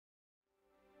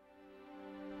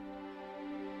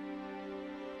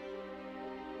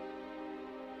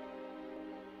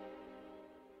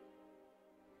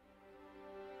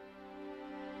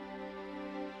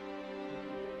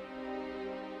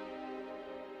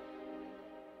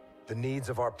The needs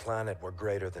of our planet were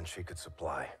greater than she could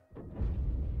supply.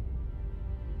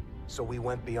 So we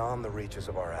went beyond the reaches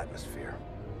of our atmosphere.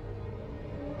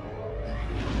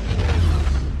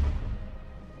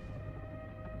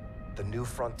 The new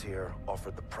frontier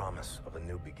offered the promise of a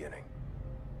new beginning.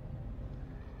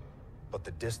 But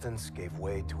the distance gave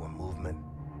way to a movement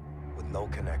with no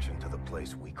connection to the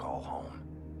place we call home.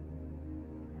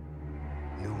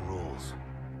 New rules,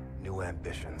 new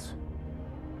ambitions,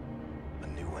 a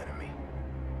new enemy.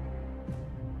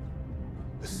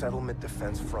 The Settlement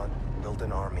Defense Front built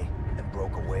an army and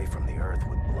broke away from the Earth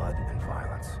with blood and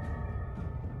violence.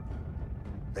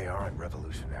 They aren't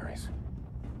revolutionaries.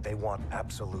 They want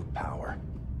absolute power.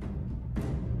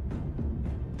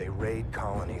 They raid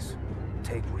colonies,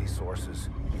 take resources,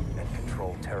 and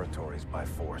control territories by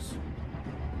force.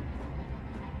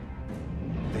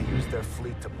 They use their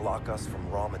fleet to block us from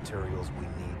raw materials we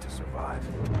need to survive.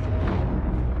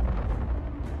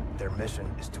 Their mission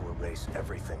is to erase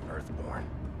everything Earthborn.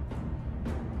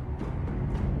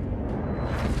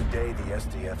 Today, the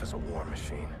SDF is a war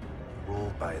machine,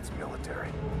 ruled by its military.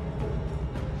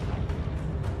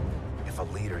 If a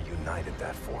leader united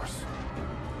that force,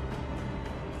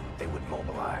 they would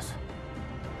mobilize,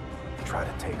 try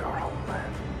to take our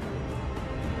homeland.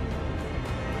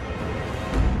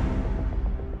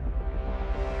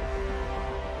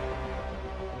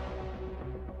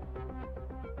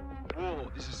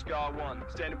 Warlord, this is Scar 1,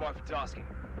 standing by for tasking.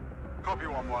 Copy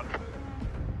 1-1.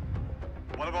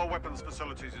 One of our weapons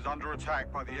facilities is under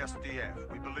attack by the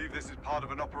SDF. We believe this is part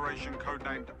of an operation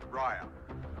codenamed Raya.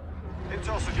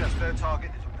 Intel suggests their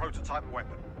target is a prototype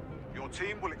weapon. Your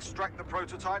team will extract the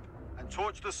prototype and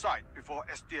torch the site before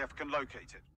SDF can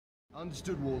locate it.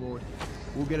 Understood, Warlord.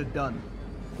 We'll get it done.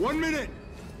 1 minute!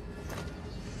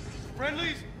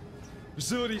 Friendlies?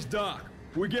 Facility's dark.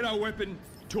 We get our weapon,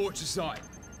 torch the site.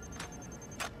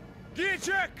 Gear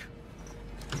check!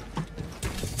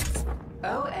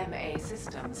 OMA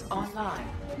systems online.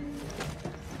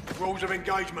 Rules of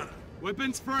engagement.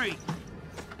 Weapons free.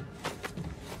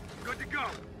 Good to go.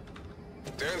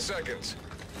 10 seconds.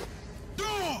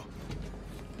 Door!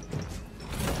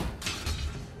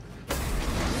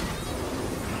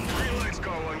 Green light,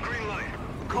 Scar 1, green light.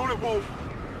 Call it, Wolf.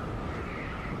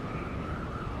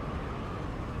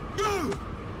 Go!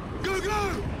 Go,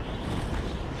 go!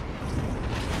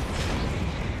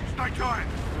 Stay tight!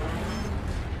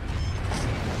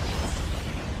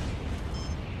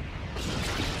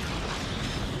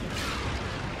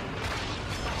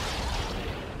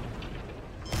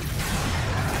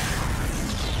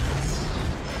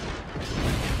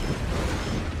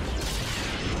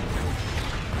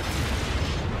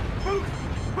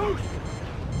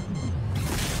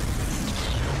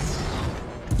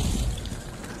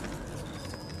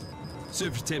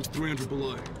 Surface temp's 300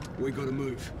 below. We gotta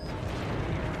move.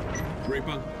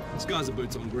 Reaper, Scar's are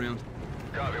boots on ground.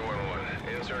 Copy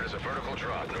 1-1. Insert is a vertical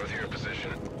drop north of your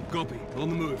position. Copy. On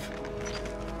the move.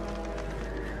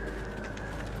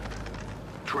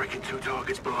 Tracking 2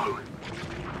 targets below.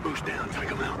 Boost down, take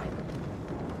them out.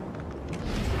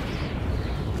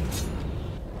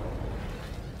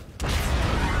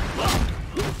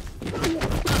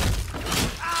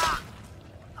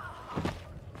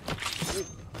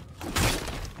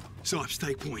 Sipes,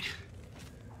 take point.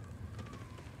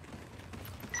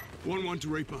 1-1 to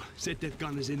Reaper. Set depth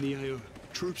gunners in the AO.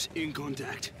 Troops in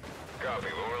contact. Copy,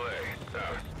 we'll relay.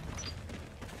 Out.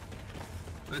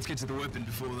 Let's get to the weapon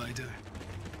before they do.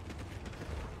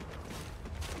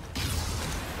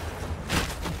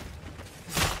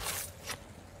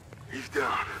 He's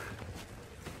down.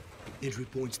 Entry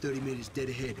point's 30 meters dead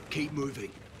ahead. Keep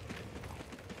moving.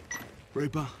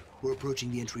 Reaper, we're approaching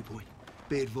the entry point.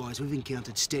 Be advised, we've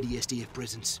encountered steady SDF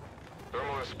presence.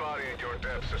 Thermal is spotty at your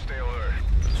depth, so stay alert.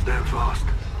 Stand fast.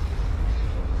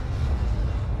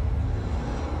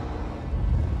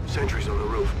 Sentries on the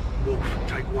roof. Wolf,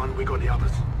 take one, we got the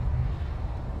others.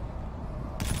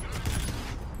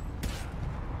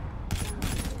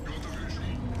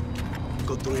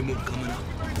 Got 3 more coming up.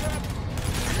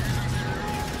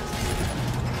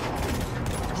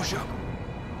 Push up.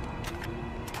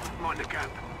 Mind the gap.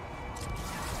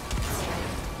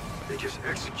 They just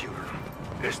executed them.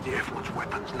 SDF wants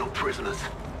weapons, not prisoners.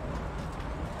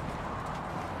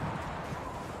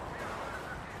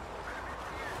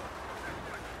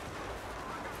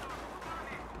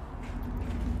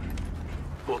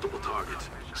 Multiple targets.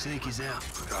 Seek is out.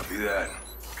 Copy that.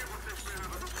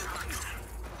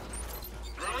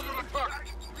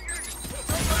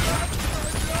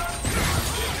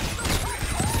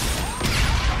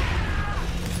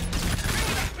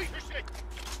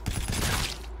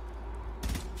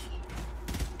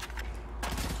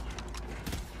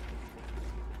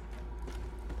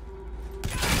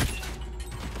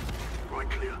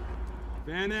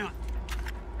 Fan out.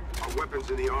 Our weapons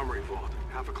in the armory vault.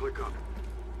 Half a click up.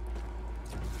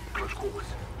 Close quarters.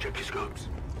 Check your scopes.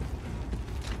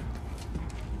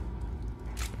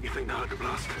 You think they heard the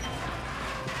blast?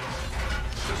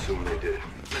 Assume they did.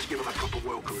 Let's give them a proper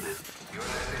welcome then.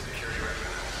 USA security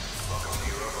recommended. Welcome to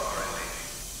Europa RND.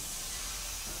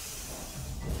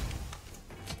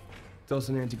 Toss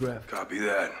an anti-grav. Copy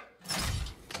that.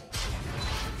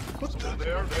 Still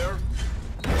there.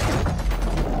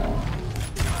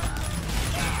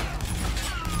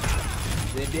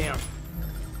 They're down.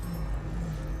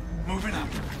 Moving up.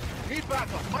 Need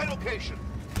backup. My location.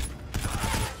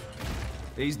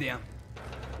 He's down.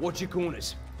 Watch your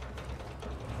corners.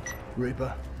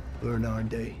 Reaper, we're in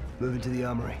R&D. Moving to the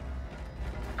armory.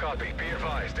 Copy. Be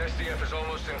advised. SDF is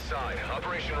almost inside.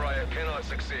 Operation Riot cannot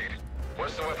succeed.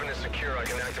 Once the weapon is secure, I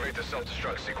can activate the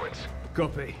self-destruct sequence.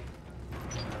 Copy.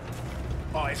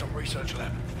 Eyes on research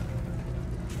lab.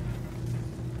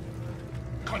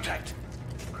 Contact.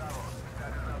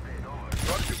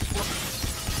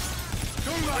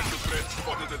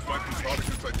 Spotted advanced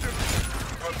particles identity.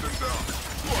 Hunt them down.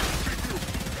 Look, big group.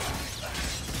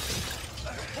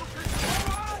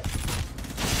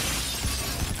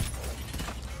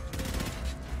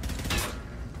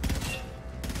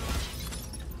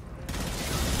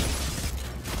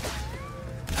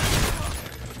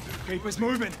 Keep us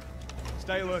moving.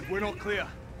 Stay alert, we're not clear.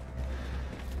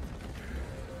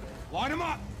 Line them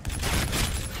up!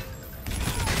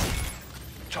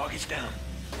 Target's down.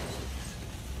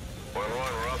 1-1,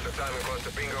 we're off the timing close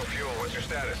to bingo fuel. What's your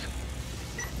status?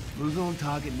 Moving on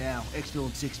target now. Exfil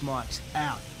in 6 mics.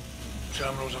 Out.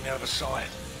 Terminal's on the other side.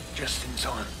 Just in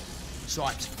time.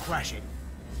 Sights crashing.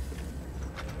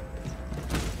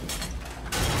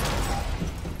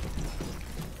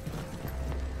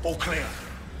 All clear.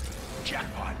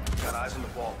 Jackpot. Got eyes on the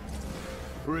ball.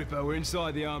 Reaper, we're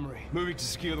inside the armory. Moving to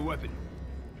secure the weapon.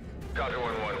 Copy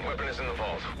 1-1. Weapon is in the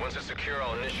vault. Once it's secure,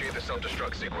 I'll initiate the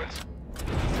self-destruct sequence.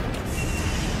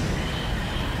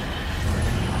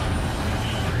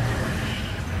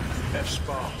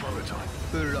 F-Spar prototype.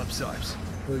 Boot it up, Sipes.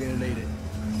 We're gonna need it.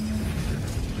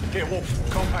 Here, Wolf.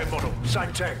 Compact model.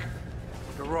 Same tech.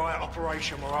 The riot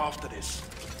operation, we're after this.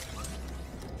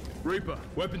 Reaper,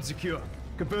 weapon secure.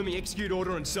 Confirming execute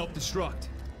order and self-destruct.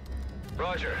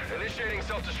 Roger. Initiating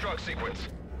self-destruct sequence.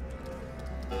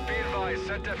 Be advised,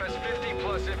 SetDef has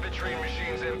 50+ infantry and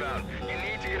machines inbound. You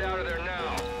need to get out of there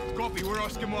now. Copy, we're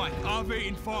Oscar Mike. RV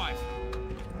in 5.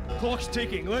 Clock's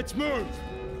ticking, let's move!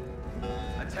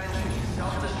 Attention,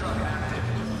 self-destruct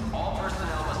active. All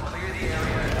personnel must clear the area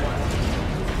at once.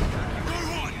 Go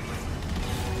on!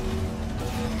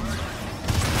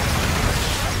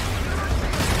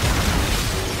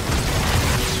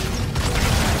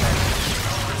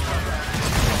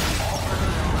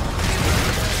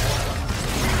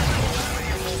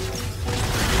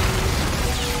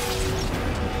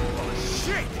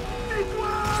 Shit!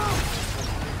 Wow!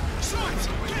 Sons,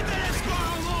 get that Escort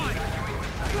online!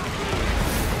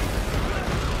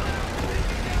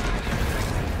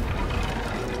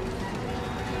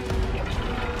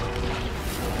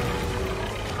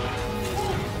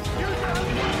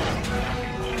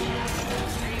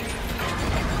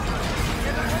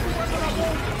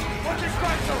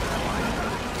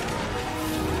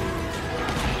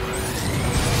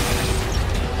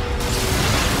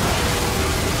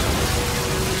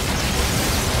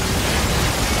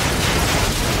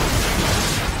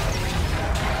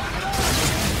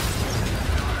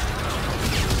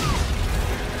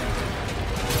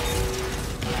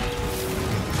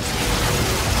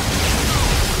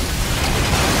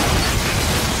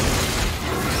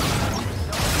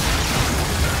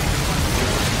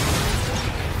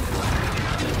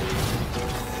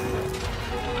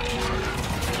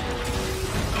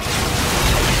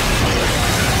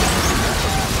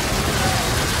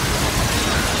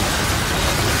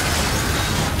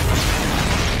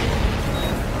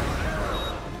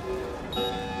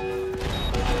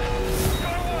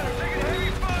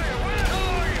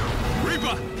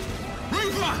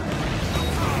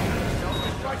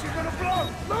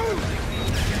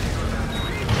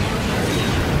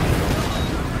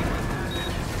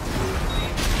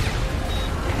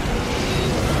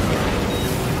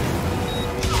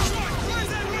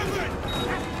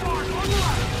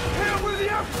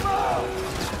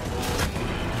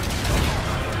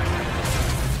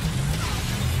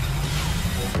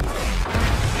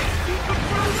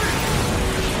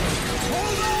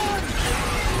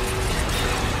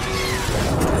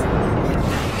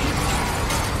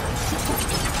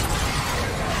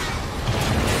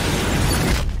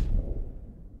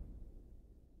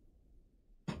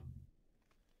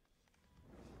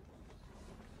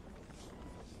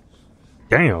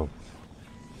 Damn.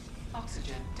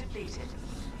 Oxygen depleted.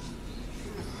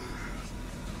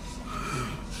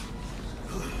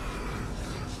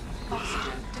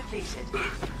 Oxygen depleted.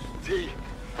 D.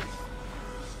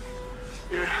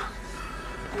 Yeah.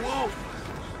 Whoa!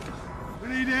 We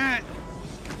need that.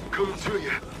 Coming to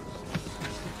you.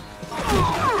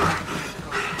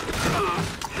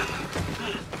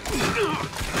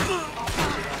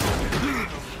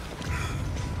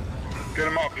 Get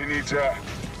him up, he needs air.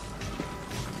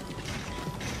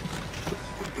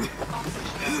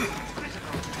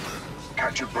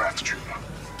 Catch your breath, trooper.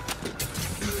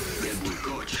 Deadwood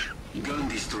coach. Gun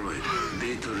destroyed.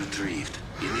 Data retrieved.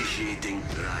 Initiating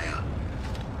Raya.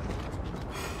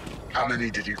 How many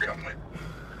did you come with?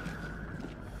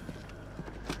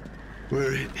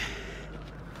 We're it.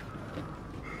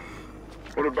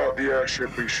 What about the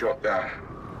airship we shot down?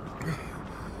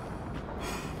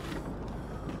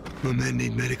 My men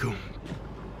need medical.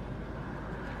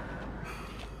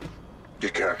 You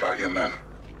care about your men?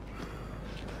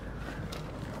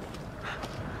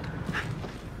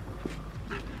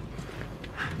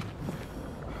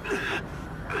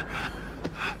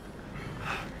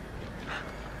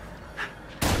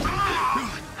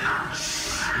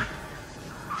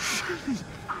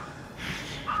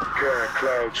 Care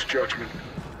clouds judgment.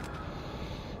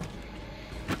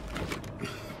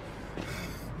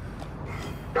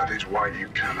 That is why you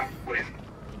cannot win.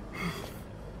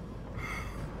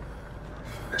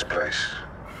 This place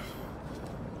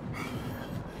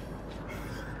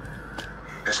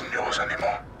isn't yours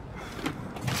anymore.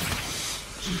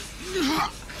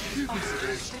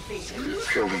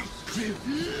 Kill them.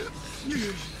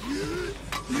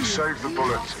 You save the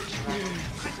bullets.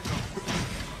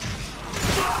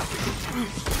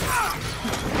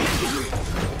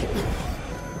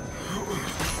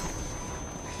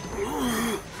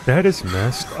 That is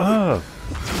messed up.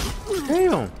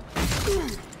 Damn.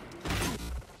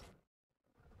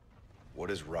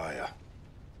 What is Raya?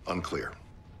 Unclear.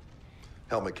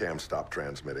 Helmet cam stopped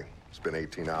transmitting. It's been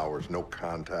 18 hours, no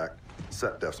contact.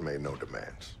 SetDef's made no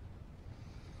demands.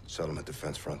 Settlement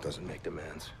Defense Front doesn't make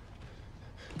demands.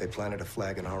 They planted a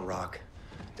flag in our rock.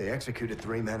 They executed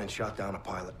 3 men and shot down a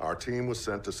pilot. Our team was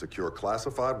sent to secure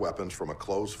classified weapons from a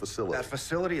closed facility. That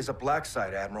facility is a black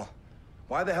site, Admiral.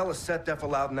 Why the hell is SetDef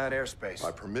allowed in that airspace?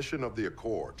 By permission of the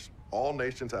Accords, all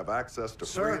nations have access to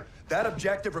free... Sir, that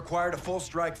objective required a full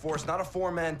strike force, not a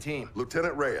 4-man team.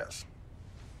 Lieutenant Reyes,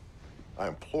 I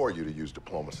implore you to use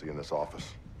diplomacy in this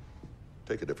office.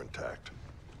 Take a different tact.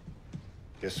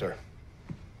 Yes, sir.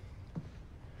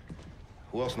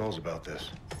 Who else knows about this?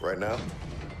 Right now,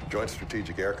 Joint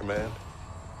Strategic Air Command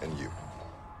and you.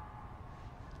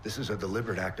 This is a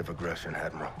deliberate act of aggression,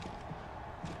 Admiral.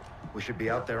 We should be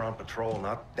out there on patrol,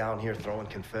 not down here throwing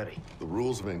confetti. The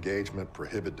rules of engagement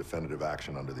prohibit definitive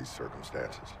action under these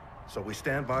circumstances. So we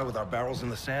stand by with our barrels in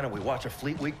the sand and we watch a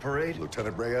Fleet Week parade?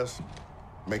 Lieutenant Reyes,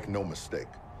 make no mistake.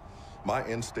 My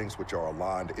instincts, which are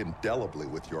aligned indelibly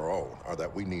with your own, are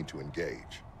that we need to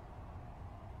engage.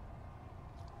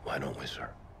 Why don't we, sir?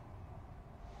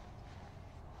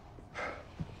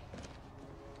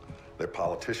 They're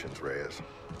politicians, Reyes.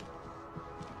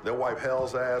 They'll wipe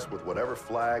hell's ass with whatever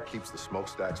flag keeps the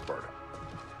smokestacks burning.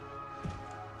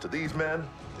 To these men,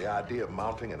 the idea of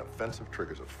mounting an offensive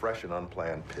triggers a fresh and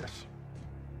unplanned piss.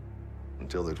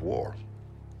 Until there's war,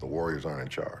 the warriors aren't in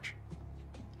charge.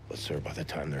 But sir, by the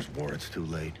time there's war, it's too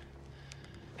late.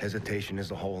 Hesitation is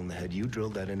a hole in the head. You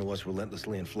drilled that into us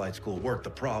relentlessly in flight school. Work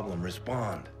the problem,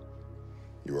 respond.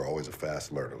 You were always a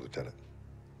fast learner, Lieutenant.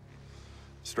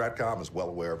 STRATCOM is well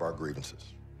aware of our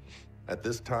grievances. At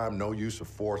this time, no use of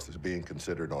force is being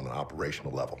considered on an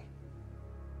operational level.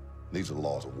 These are the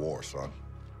laws of war, son.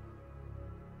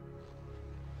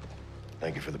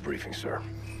 Thank you for the briefing, sir.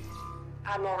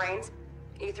 Admiral Raines,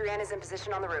 E3N is in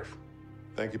position on the roof.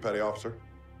 Thank you, Petty Officer.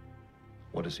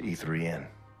 What is E3N?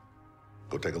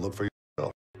 Go take a look for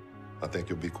yourself. I think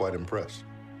you'll be quite impressed.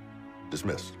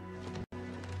 Dismissed.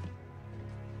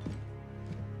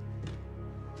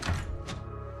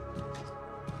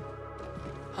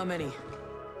 How many?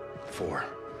 4.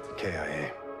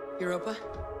 KIA. Europa?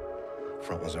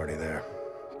 Front was already there.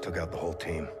 Took out the whole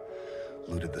team.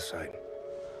 Looted the site.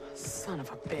 Son of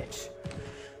a bitch.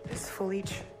 This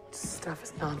Fleet stuff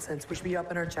is nonsense. We should be up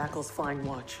in our jackals flying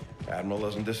watch. Admiral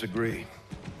doesn't disagree.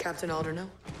 Captain Alderno?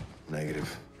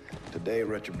 Negative. Today,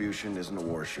 Retribution isn't a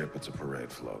warship, it's a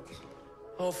parade float.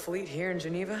 Whole fleet here in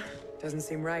Geneva? Doesn't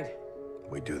seem right.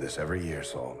 We do this every year,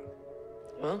 Salt.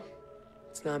 Well,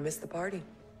 let's not miss the party.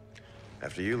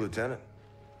 After you, Lieutenant.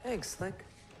 Thanks, Slick.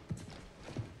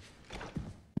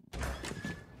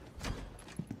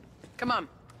 Come on.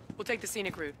 We'll take the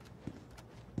scenic route.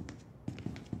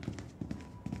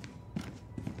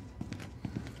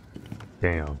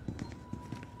 Damn.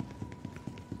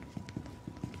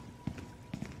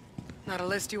 Not a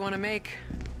list you want to make.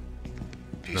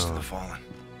 Peace to the fallen.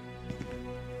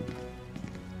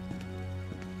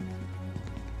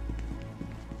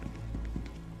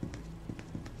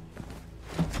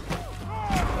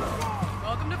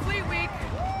 Welcome to Fleet Week.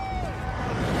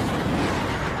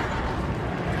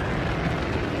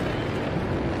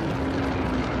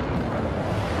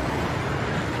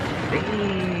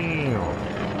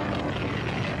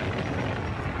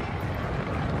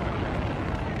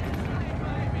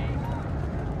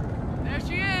 There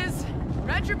she is.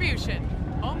 Retribution.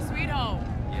 Home sweet home.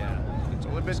 Yeah. It's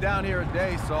only been down here a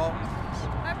day, Saul.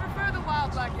 I prefer the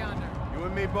wild back yonder. You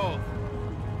and me both.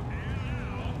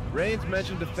 Raines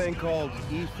mentioned a thing called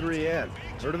E3N.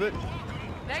 Heard of it?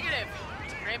 Negative.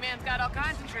 Rayman's got all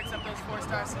kinds of tricks up those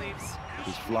 4-star sleeves.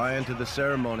 He's flying to the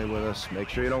ceremony with us. Make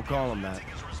sure you don't call him that.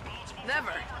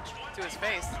 Never. To his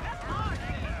face.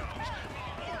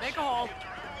 Make a hole.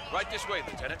 Right this way,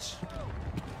 Lieutenants.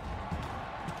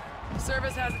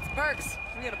 Service has its perks.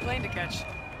 We got a plane to catch.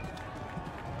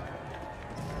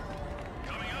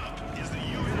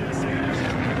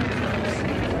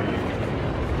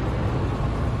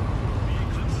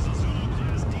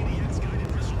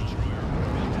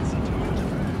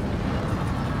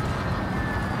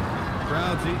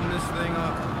 Crowd's eating this thing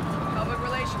up. Public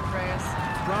relations, Reyes.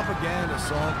 It's propaganda,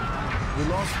 Saul. We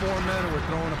lost 4 men and we're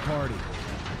throwing a party.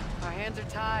 Our hands are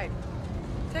tied.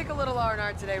 Take a little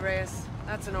R&R today, Reyes.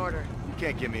 That's an order. You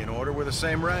can't give me an order. We're the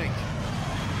same rank.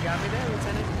 You got me there,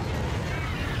 Lieutenant.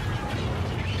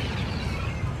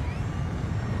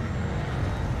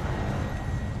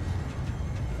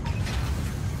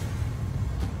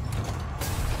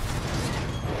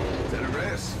 Lieutenant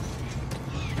Reyes.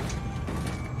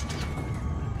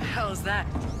 The hell is that?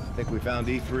 I think we found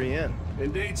E3N.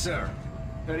 Indeed, sir.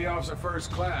 Petty Officer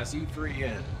First Class,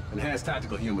 E3N. Enhanced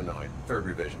Tactical Humanoid, 3rd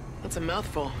Revision. That's a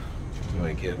mouthful. You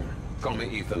ain't kidding. Call me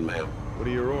Ethan, ma'am. What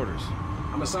are your orders?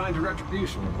 I'm assigned to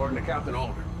Retribution, reporting to Captain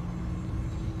Alder.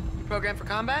 You programmed for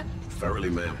combat? Thoroughly,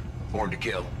 ma'am. Born to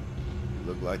kill. You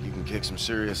look like you can kick some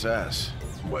serious ass.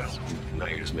 Well, now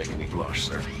you're just making me blush,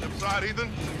 sir. Side,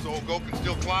 Ethan? This old goat can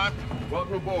still climb?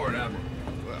 Welcome aboard, Admiral.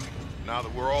 Well, now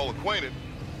that we're all acquainted,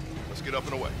 let's get up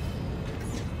and away.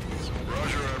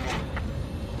 Roger, Admiral.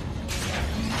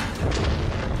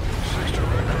 6 to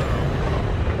Red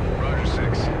Crown. Roger,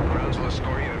 6. Grounds will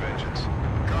escort you to Vengeance.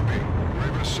 Copy.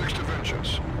 Raven 6 to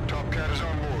Vengeance. Top Cat is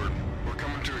on board. We're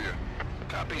coming to you.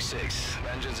 Copy 6.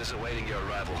 Vengeance is awaiting your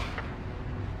arrival.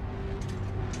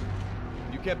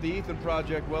 You kept the Ethan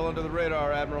project well under the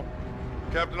radar, Admiral.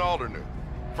 Captain Alder knew.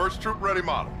 First troop-ready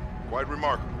model. Quite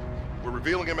remarkable. We're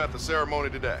revealing him at the ceremony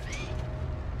today.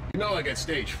 You know I get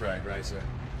stage fright, right, sir?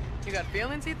 You got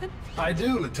feelings, Ethan? I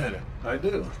do, Lieutenant. I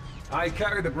do. I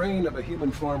carry the brain of a human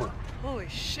farmer. Holy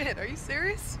shit, are you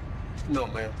serious? No,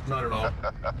 ma'am. Not at all.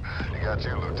 You got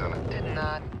you, Lieutenant. Did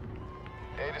not.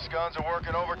 Aegis guns are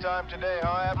working overtime today,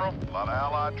 huh, Admiral? A lot of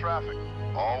Allied traffic.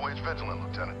 Always vigilant,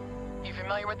 Lieutenant. You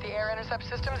familiar with the air intercept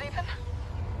systems, Ethan?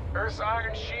 Earth's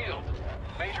Iron Shield.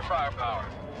 Major firepower.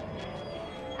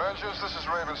 Vengeance, this is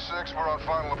Raven 6. We're on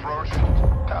final approach.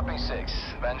 Copy 6.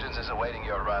 Vengeance is awaiting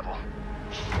your arrival.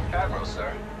 Admiral,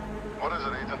 sir. What is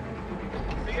it, Ethan?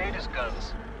 The Aegis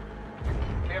guns.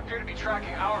 They appear to be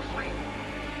tracking our fleet.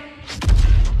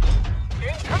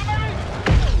 Incoming!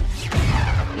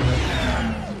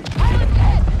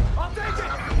 I'll take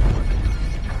it!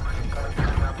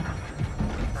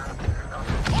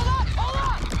 Hold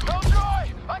on! Killjoy!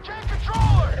 I can't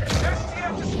control her!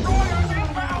 STF destroyer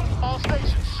inbound! All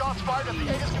stations, shots fired at the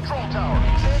Aegis control tower.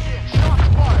 Send in, shots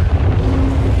fired!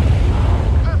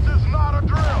 This is not a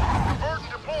drill! Divert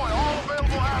and deploy all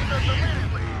available assets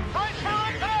immediately! Brace for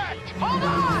impact! Hold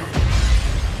on!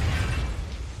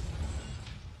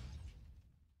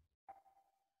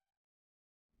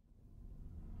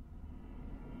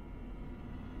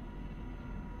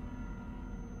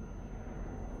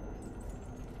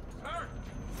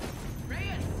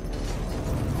 Reyes!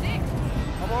 Nick!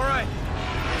 I'm all right.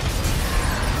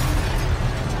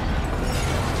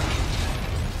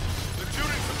 They're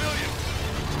shooting civilians!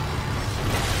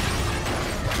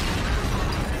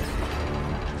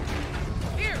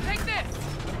 Here, take this!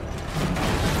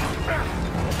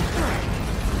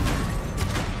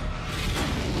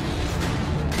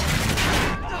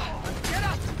 Get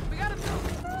up! We gotta move!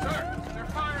 Sir, they're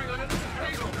firing on us.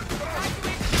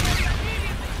 Evacuate the area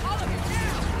immediately! All of you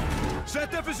down!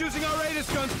 ZDF is using our Aegis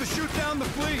guns to shoot down the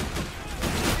fleet.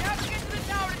 We have to get to the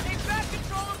tower to take back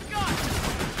control of the gun!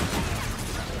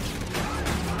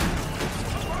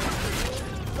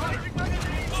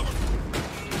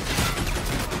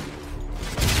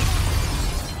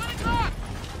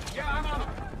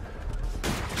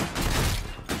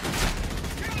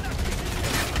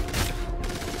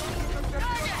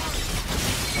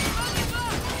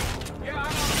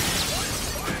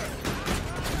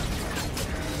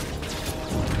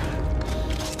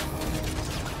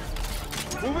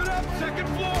 Second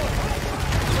floor!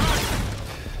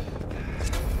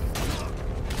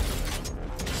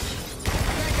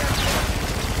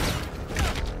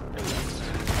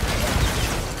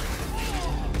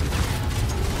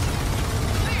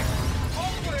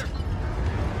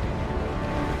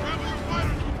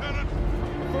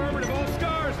 Affirmative, all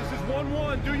stars. This is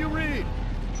 1-1. Do you read?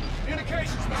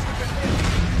 Communications must have been hit.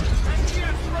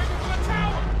 SDF's right over the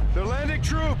tower! They're landing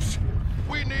troops.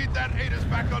 We need that Ada's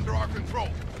back under our control.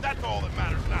 That's all that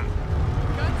matters now.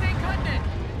 Guns ain't cutting it.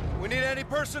 We need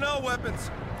anti-personnel weapons.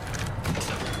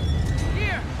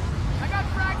 Here! I got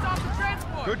frags off the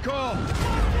transport! Good call.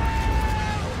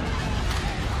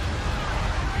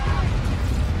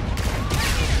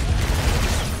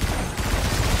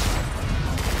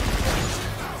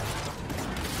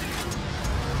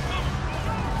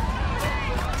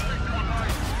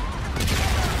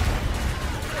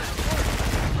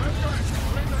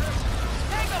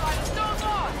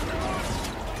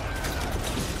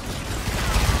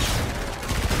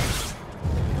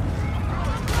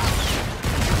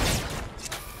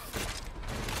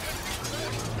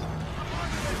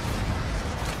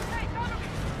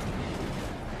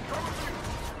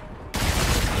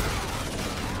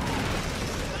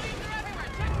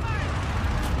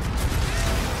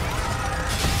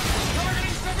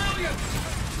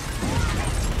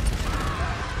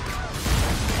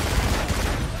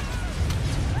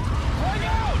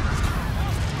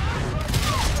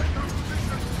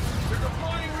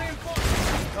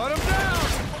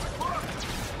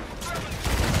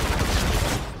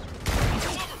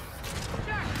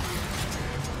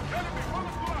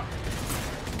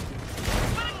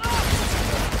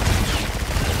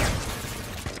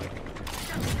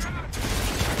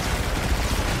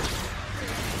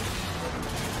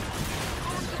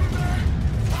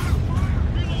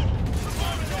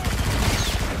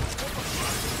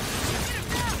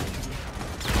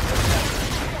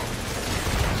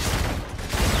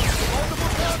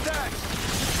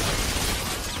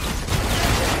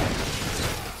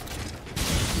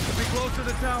 To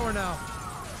the tower now.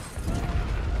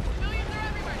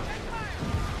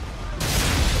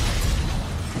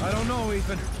 I don't know,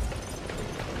 Ethan.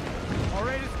 Our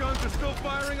Aegis guns are still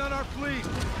firing on our fleet.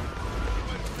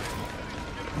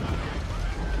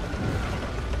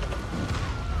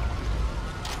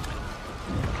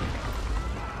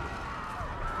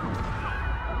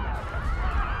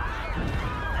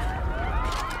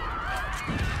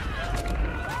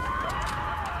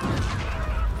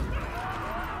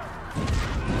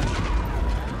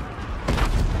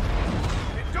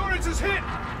 Is hit!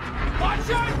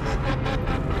 Watch out!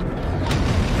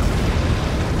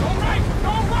 Go right!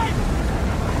 Go right!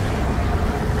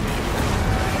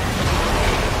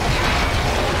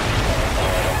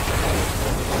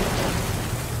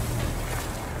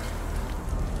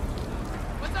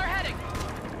 What's our heading?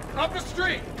 Up the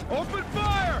street! Open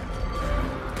fire!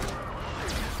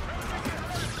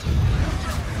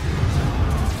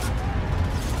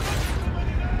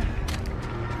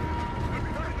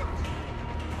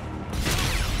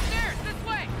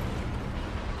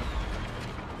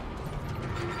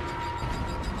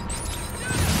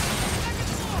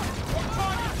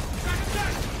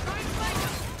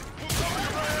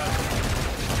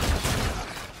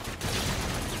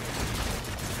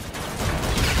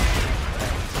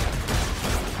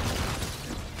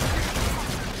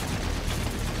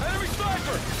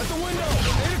 At the window!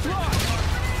 8 o'clock!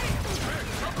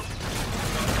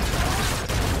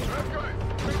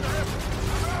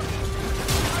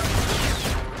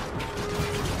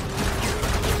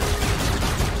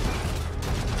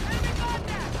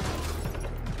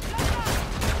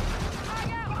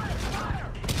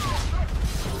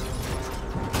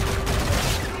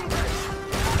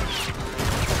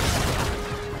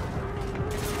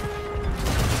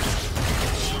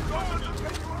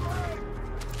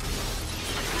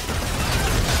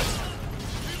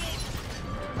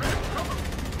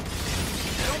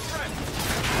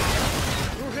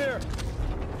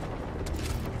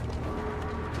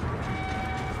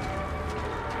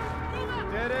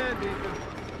 Dead end, Ethan.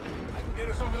 I can get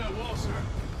us over that wall, sir.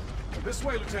 This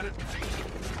way, Lieutenant.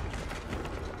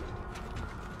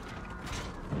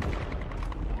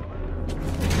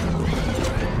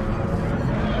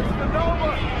 That's the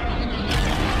Nova!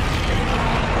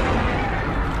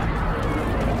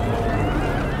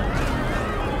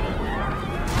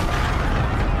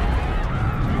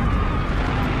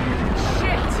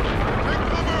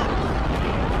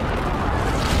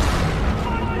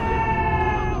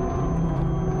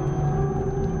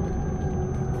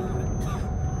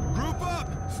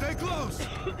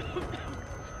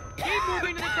 Keep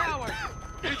moving to the tower!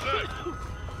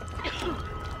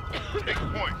 Take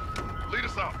point. Lead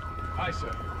us out. Aye,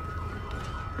 sir.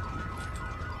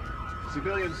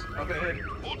 Civilians up ahead.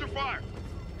 Hold your fire.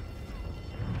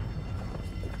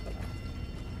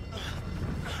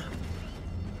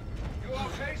 You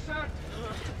okay, sir?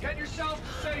 Get yourself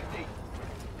to safety.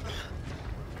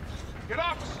 Get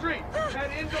off the street.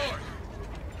 Head indoors.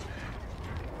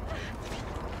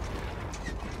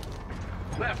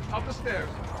 Left, up the stairs.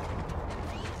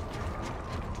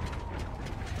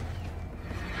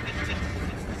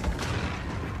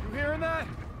 You hearing that?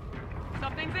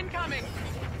 Something's incoming.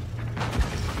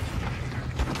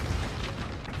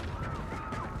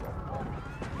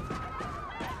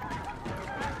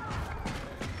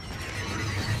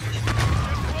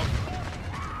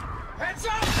 Heads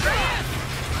up!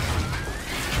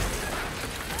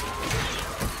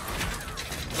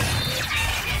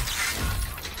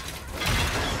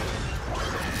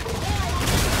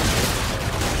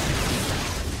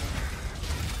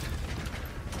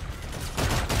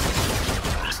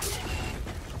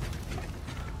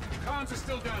 Cons are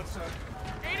still down, sir.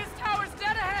 Ada's tower's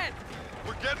dead ahead.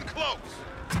 We're getting close.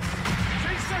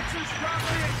 C-section's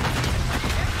properly.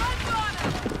 It runs on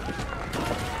us.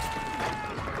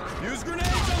 Use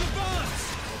grenades on the bombs!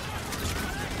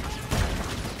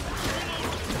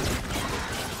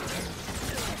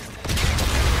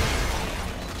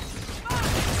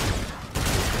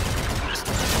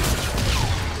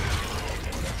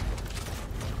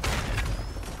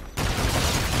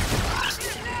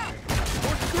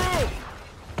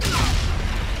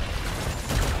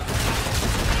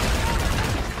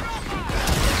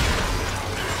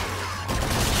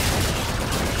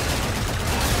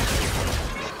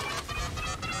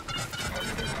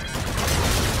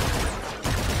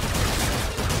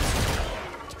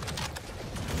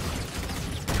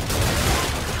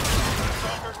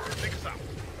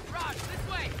 Raj, this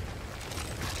way.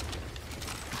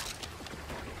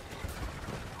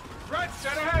 Red,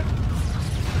 set ahead.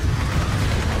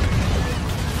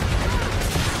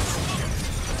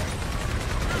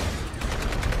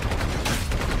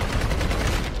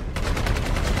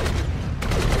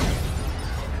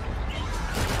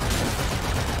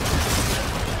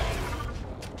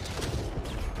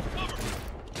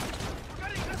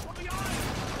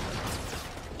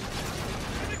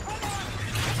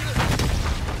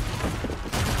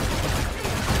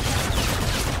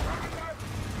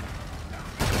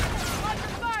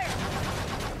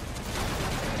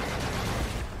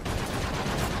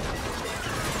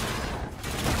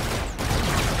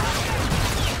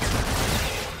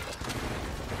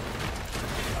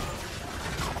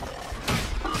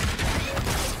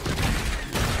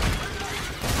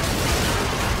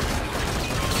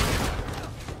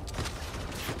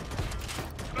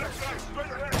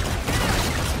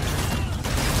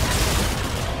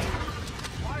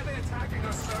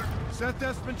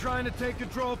 Seth been trying to take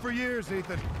control for years,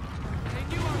 Ethan.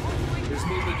 They knew our whole fleet. There's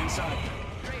movement inside.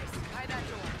 Reyes, tie that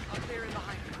door. I'll clear in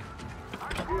behind you.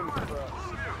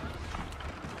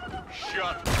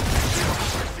 Shut.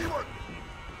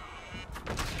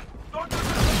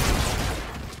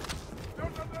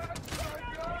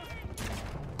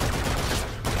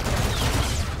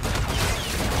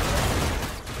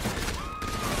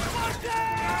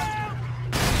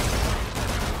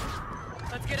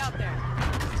 Let's get out there.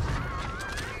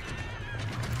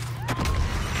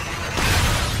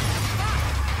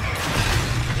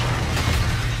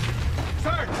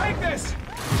 Sir, take this!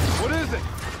 What is it?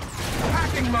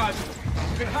 Hacking module.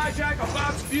 You can hijack a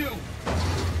bot's view.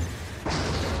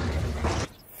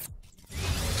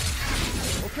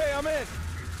 Okay, I'm in.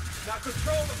 Now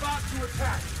control the bot to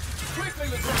attack. Quickly,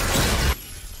 Lieutenant.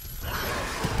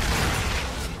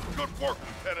 Good work,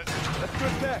 Lieutenant. That's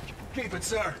good tech. Keep it,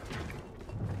 sir.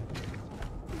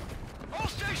 All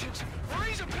stations,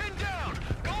 Marines are pinned down.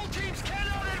 Gold teams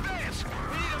cannot advance.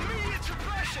 We need immediate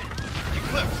suppression.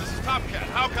 Eclipse, this is Top Cat.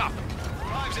 How copy?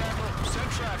 Lives, Admiral.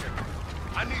 Send traffic.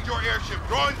 I need your airship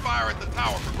drawing fire at the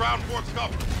tower for ground force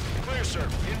cover. Clear, sir.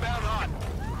 Inbound hot.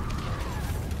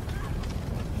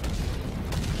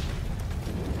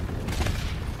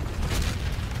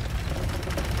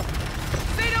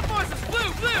 Zeta forces!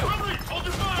 Blue! Blue! Hurry! Hold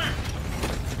your fire!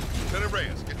 Lieutenant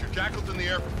Reyes, get your jackals in the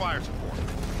air for fire support.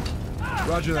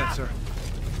 Roger that, sir.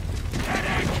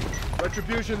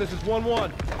 Retribution, this is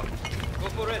 1-1. Go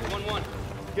for it, 1-1.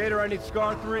 Gator, I need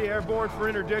Scar 3 airborne for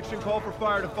interdiction. Call for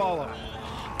fire to follow.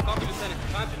 Copy, Lieutenant.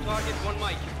 Time to target, 1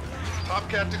 mic. Top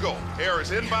Cat to go. Air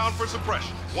is inbound for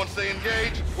suppression. Once they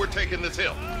engage, we're taking this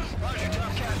hill. Roger,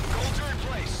 Top Cat. Golds are in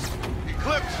place.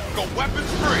 Eclipse, go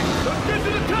weapons free. Let's get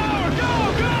to the tower! Go,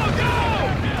 go, go!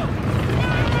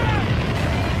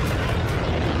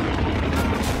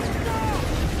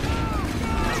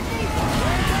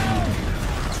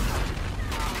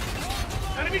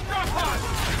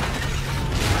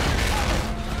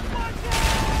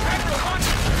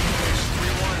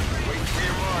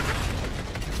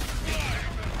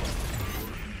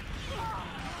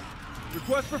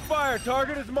 Request for fire.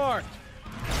 Target is marked.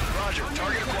 Roger.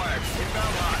 Target acquired.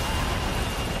 Inbound hot.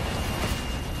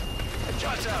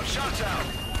 Shots out. Shots out.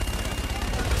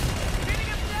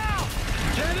 Beating him down!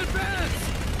 Can't advance!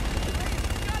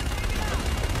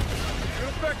 Good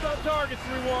effect on target,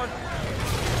 3-1.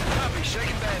 Copy.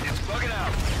 Shaking bandits. Bugging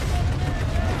out.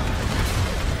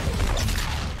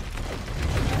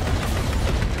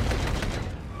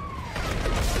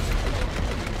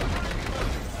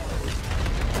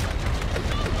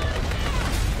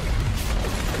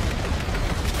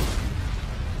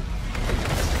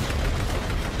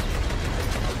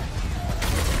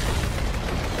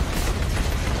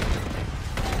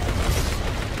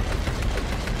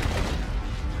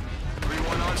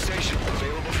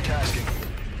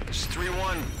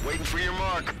 Waiting for your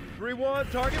mark.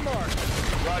 3-1, target mark.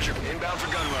 Roger, inbound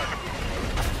for gun run.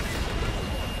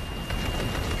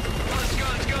 Guns,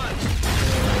 guns, guns!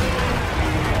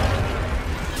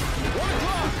 1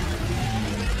 o'clock!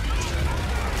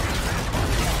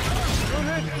 Good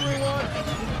hit, 3-1.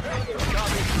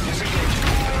 Copy, disengage.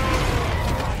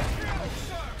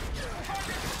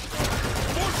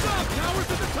 Force up, towers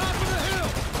at the top of the hill!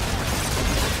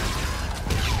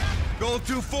 Gold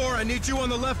 2-4, I need you on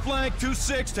the left flank.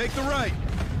 2-6, take the right.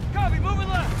 Copy, moving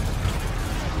left!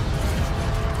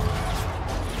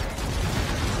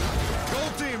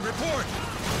 Gold team, report.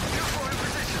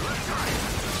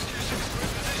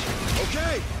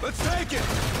 Okay, let's take it.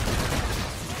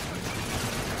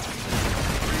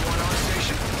 3-1 on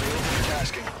station, available for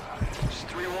tasking. It's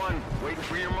 3-1, waiting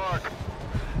for your mark.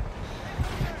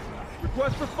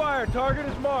 Request for fire, target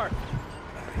is marked.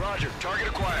 Roger, target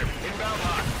acquired. Inbound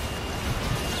hot.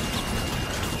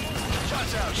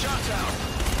 Shots out, shots out.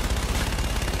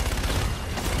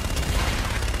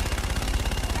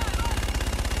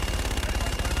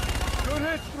 Good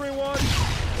hits, 3-1.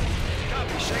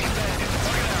 Copy, shaking bandits.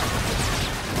 Bugging out.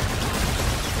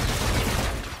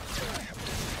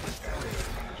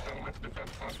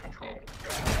 Defense lost control.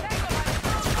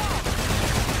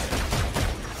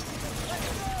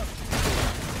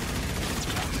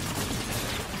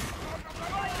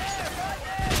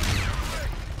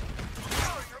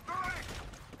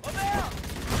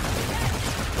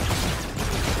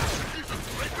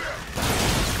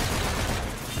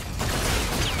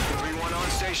 3-1 on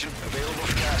station, available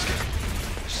for tasking.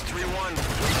 It's 3-1,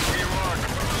 waiting for your mark.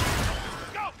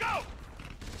 Go, go!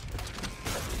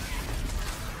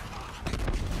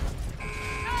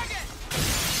 Target!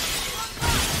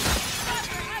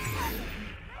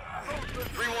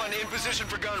 3-1 in position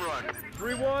for gun run.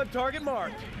 3-1, target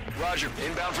marked. Roger,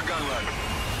 inbound for gun run.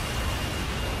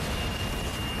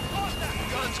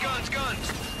 Guns, guns,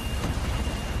 guns!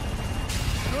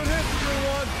 Good hit,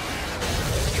 3-1.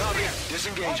 Copy,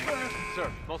 disengaging.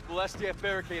 Sir, multiple SDF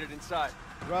barricaded inside.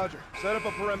 Roger. Set up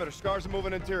a perimeter. Scars are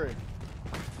moving interior.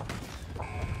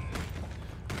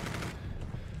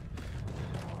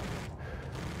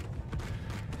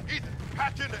 Ethan,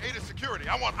 patch into Ada security.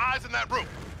 I want eyes in that room.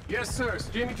 Yes, sir.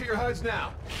 Steaming to your HUDs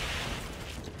now.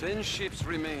 10 ships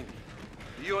remain.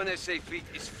 The UNSA fleet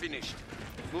is finished.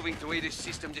 Moving to Ada's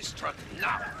system destruct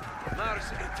now.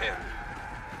 Mars Eternal.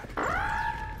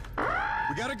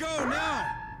 We gotta go now.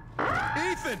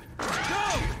 Ethan,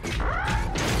 go!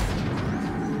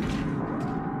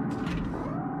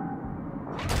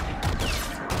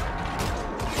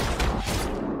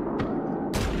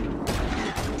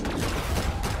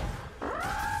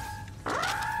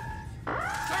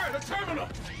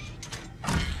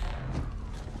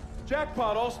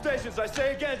 Jackpot, all stations. I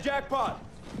say again, jackpot.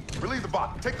 Relieve the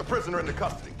bot. Take the prisoner into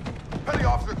custody. Petty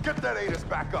officer, get that ATIS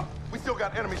back up. We still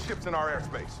got enemy ships in our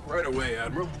airspace. Right away,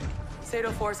 Admiral.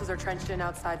 Sato forces are trenched in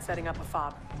outside, setting up a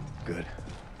fob. Good.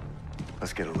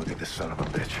 Let's get a look at this son of a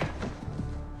bitch.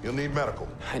 You'll need medical.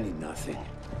 I need nothing.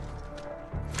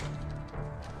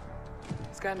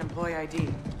 He's got an employee ID.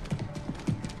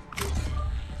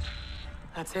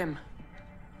 That's him.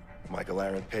 Michael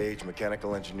Aaron Page,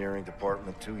 Mechanical Engineering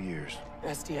Department, 2 years.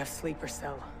 SDF sleeper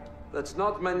cell. That's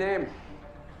not my name.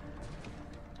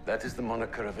 That is the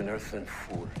moniker of an earthling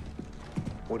fool.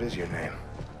 What is your name?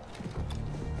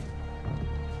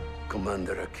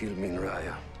 Commander Akil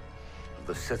Minraya of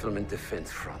the Settlement Defense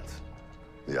Front.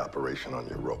 The operation on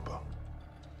Europa.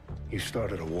 You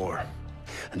started a war.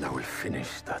 And I will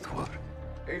finish that war.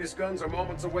 Ada's guns are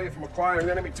moments away from acquiring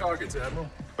enemy targets, Admiral.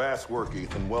 Fast work,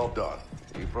 Ethan. Well done.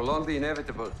 You prolong the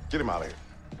inevitable. Get him out of here.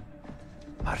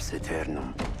 Ars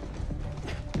Eternum.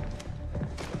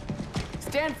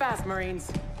 Stand fast,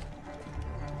 Marines.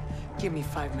 Give me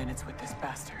 5 minutes with this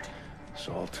bastard.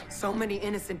 Salt. So many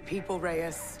innocent people,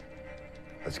 Reyes.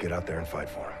 Let's get out there and fight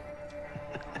for him.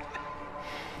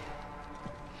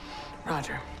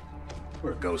 Roger.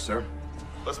 Where it goes, sir?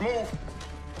 Let's move.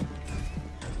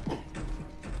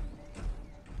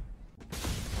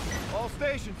 All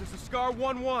stations, this is Scar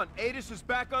 1-1. ATIS is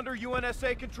back under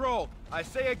UNSA control. I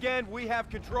say again, we have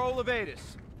control of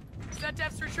ATIS.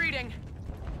 ZDEF's retreating.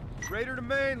 Raider to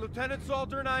main, Lieutenant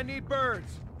Salter and I need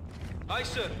birds. Aye,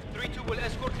 sir. 3-2 will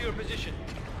escort to your position.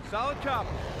 Solid copy.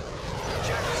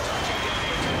 Jackals touching down,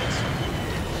 lieutenants.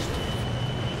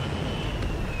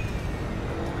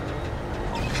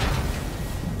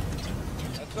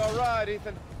 That's all right,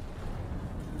 Ethan.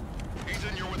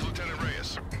 Ethan, you're with Lieutenant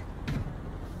Reyes.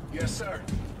 Yes, sir.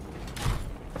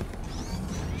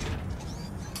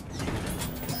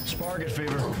 Sparget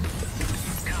fever.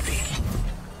 Copy.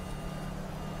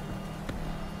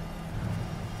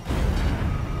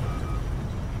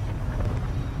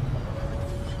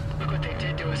 Look what they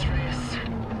did to us, Reyes.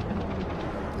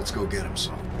 Let's go get him,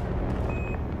 son.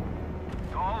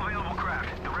 To all available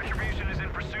craft, the Retribution is in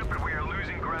pursuit, but we are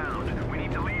losing ground. We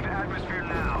need to leave atmosphere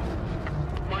now.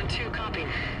 1-2, copy.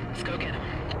 Let's go get him.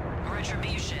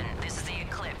 Retribution, this is the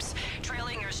Eclipse.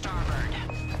 Trailing your starboard.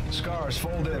 Scars,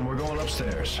 fold in. We're going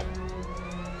upstairs.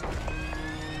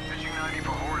 Pitching 90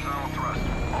 for horizontal thrust.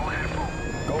 All ahead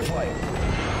full. Go flight.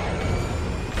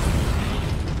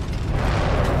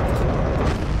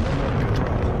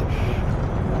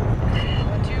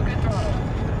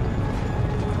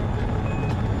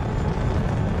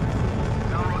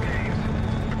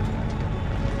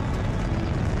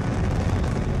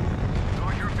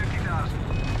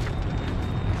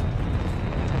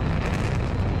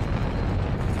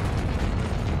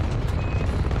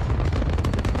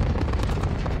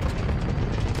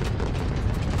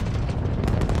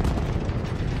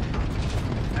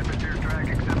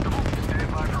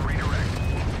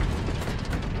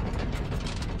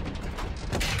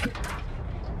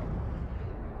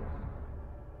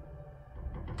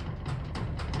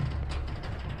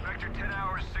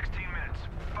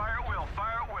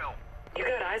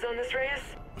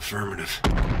 Affirmative.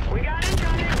 We got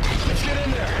incoming! Let's get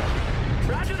in there!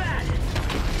 Roger that!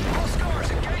 All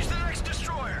Scars, engage the next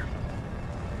destroyer!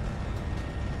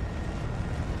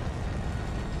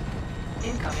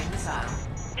 Incoming missile.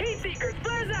 Heat seekers,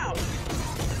 flares out!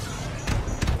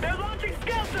 They're launching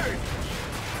skelters!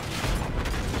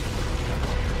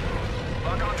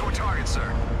 Lock onto a target,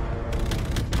 sir.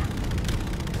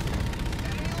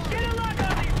 Get a lock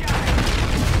on these guys!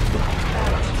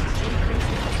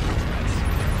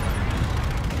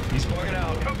 He's bugging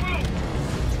out. Kaboom!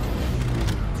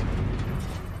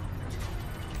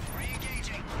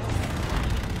 Re-engaging.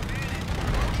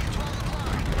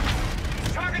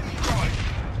 Target destroyed.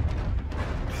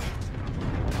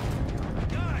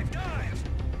 Dive!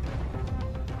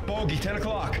 Bogey, 10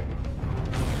 o'clock.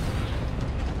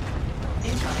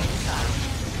 Incoming missile.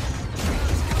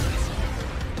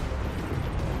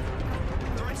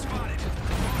 Threat spotted.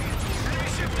 Enemy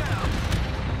ship down.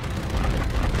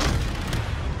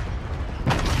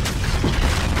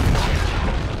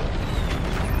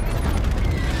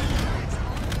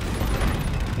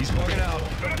 He's bugging out.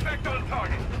 Good effect on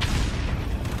target.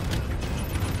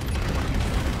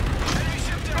 Enemy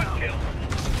ship down. Good kill.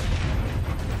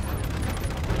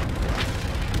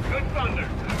 Good thunder.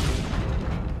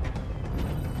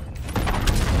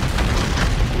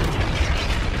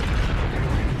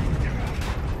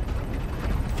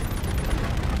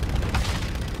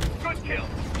 Good kill.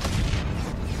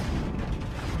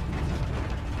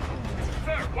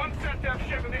 Sir, one ZDEF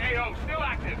ship in the AO, still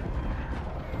active.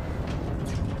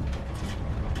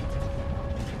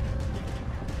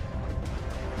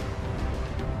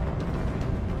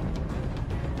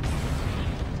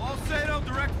 All Sato,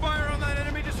 direct fire on that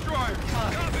enemy destroyer.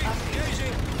 Copy.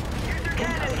 Engaging. Use your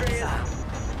cannons, Reyes.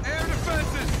 Air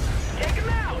defenses. Take him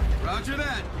out! Roger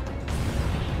that.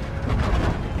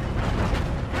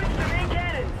 Switch to main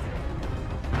cannons!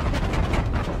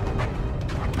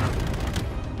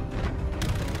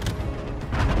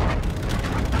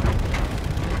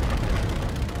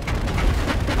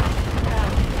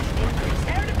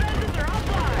 Air defenses are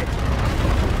offline!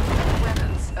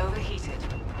 Weapons overheated.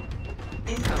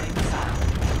 Incoming missile.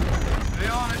 Stay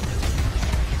on it.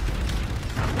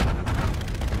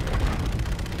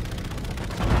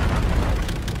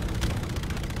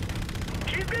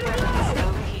 Keep it Weapons low!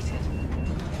 overheated.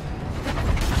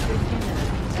 15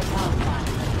 minutes to offline.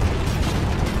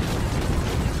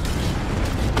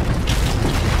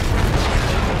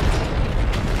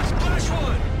 Splash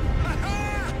one.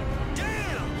 Ha-ha!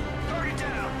 Damn! Target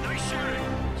down. Nice shooting.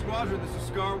 Squadron, this is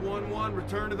Scar 1-1.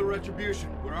 Return to the Retribution.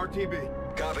 We're RTB.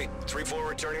 Copy. 3-4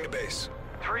 returning to base.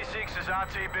 3-6 is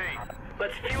RTB.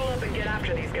 Let's fuel up and get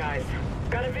after these guys.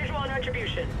 Got a visual on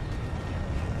Retribution.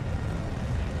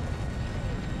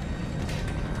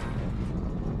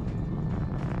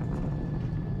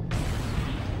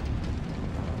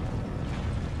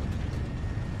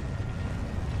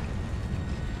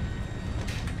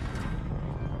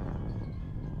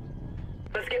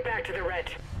 get back to the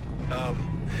red.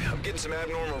 I'm getting some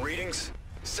abnormal readings.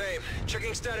 Same.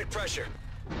 Checking static pressure.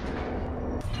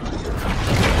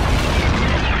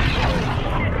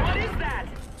 What is that?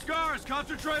 Scars,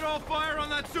 concentrate all fire on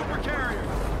that super carrier.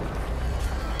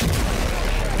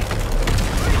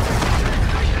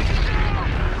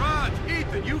 Raj,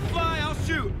 Ethan, you fly, I'll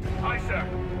shoot. Aye, sir.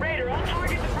 Raider, I'll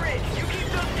target the bridge. You keep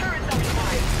those turrets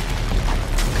occupied.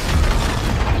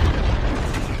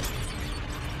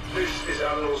 This is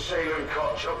Admiral Salem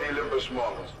Koch of the Olympus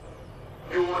models.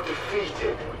 You are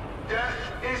defeated. Death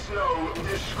is no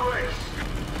disgrace.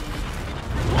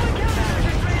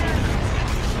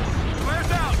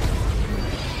 Flares out!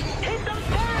 Hit those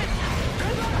turrets!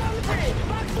 Good luck on the bridge!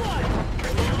 Box one!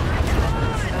 Come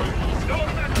on!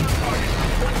 Don't mess with the target.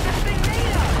 What's this thing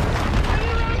made of? Bring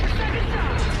it around for second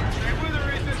shot! Stay with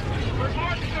her, Ethan. We're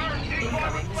marked, sir.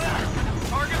 Incline with flare.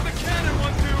 Target the cannon,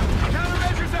 1-2.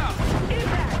 Countermeasures out.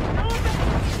 Impact! No effect!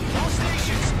 All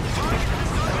stations, target has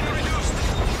not been reduced.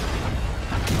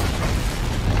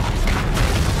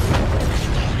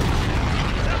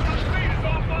 Speed is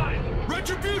offline.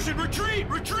 Retribution, retreat!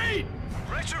 Retreat!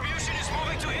 Retribution is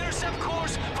moving to intercept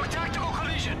course for tactical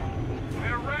collision.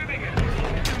 We're ramming it.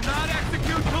 Do not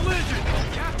execute collision!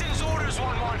 Captain's orders,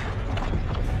 1-1.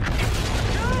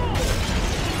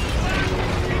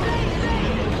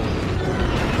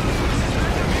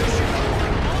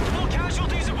 Multiple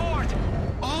casualties aboard.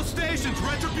 All stations,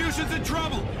 Retribution's in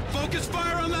trouble! Focus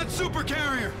fire on that super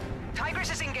carrier! Tigress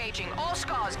is engaging. All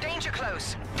scars, danger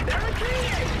close. They're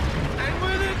retreating! And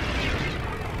with it!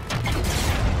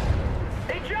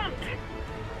 They jumped!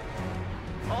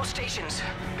 All stations,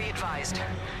 be advised.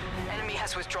 Enemy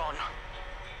has withdrawn.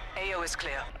 AO is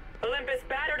clear. Olympus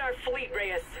battered our fleet,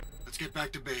 Reyes. Let's get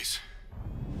back to base.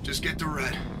 Just get to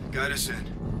Red. Guide us in.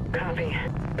 Copy.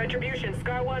 Retribution,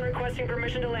 Scar 1 requesting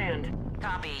permission to land.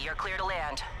 Copy, you're clear to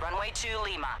land. Runway 2,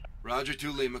 Lima. Roger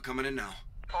 2 Lima, coming in now.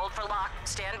 Hold for lock,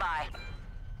 stand by.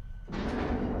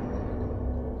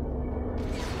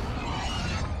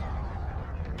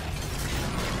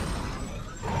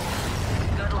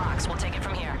 Good locks, we'll take it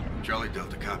from here. Charlie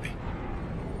Delta, copy.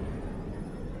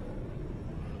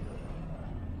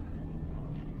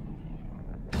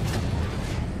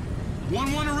 One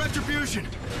to Retribution.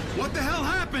 What the hell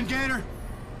happened, Gator?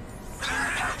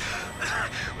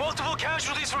 Multiple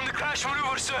casualties from the crash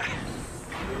maneuver, sir.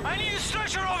 I need a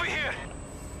stretcher over here.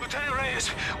 Lieutenant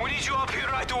Reyes, we need you up here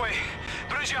right away.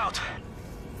 Bridge out.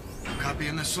 Copy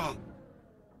in the assault.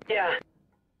 Yeah.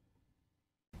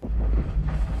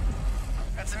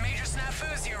 Got some major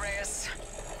snafus here, Reyes.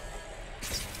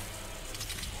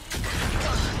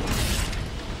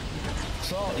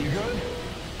 Salt, you good?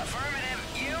 Affirmative.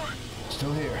 You?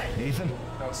 Still here. Ethan?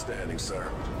 Outstanding, sir.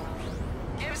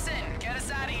 Gibson, get us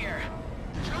out of here.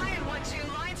 Trying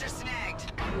 1-2, lines are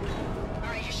snagged. All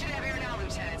right, you should have air now,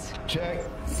 Lieutenant. Check.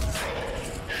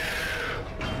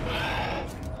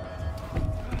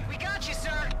 We got you,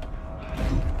 sir.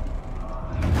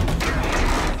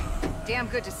 Damn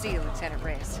good to see you, Lieutenant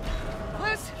Reyes.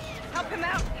 Liz, help him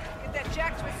out. Get that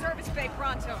jack to his service bay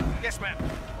pronto. Yes, ma'am.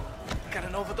 Got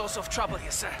an overdose of trouble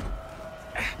here, sir.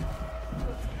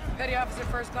 Petty Officer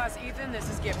First Class Ethan, this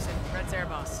is Gibson, Red's air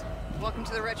boss. Welcome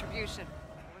to the Retribution.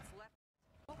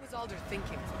 What was Alder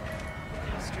thinking?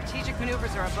 Strategic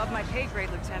maneuvers are above my pay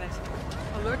grade, Lieutenant.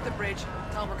 Alert the bridge.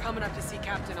 Tell him we're coming up to see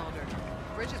Captain Alder.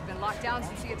 The bridge has been locked down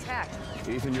since he attacked.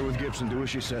 Ethan, you're with Gibson. Do as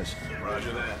she says.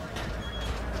 Roger that.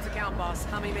 What's the count, boss?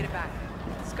 How many made it back?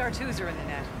 Scar 2s are in the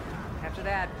net. After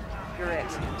that, you're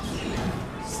it.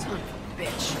 Son of a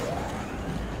bitch.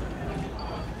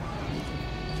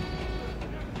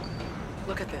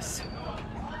 Look at this.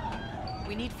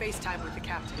 We need FaceTime with the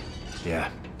captain. Yeah.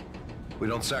 We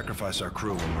don't sacrifice our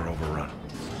crew when we're overrun.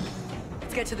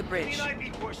 Let's get to the bridge. Be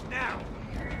pushed now.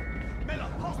 Miller,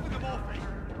 pass me the morphine.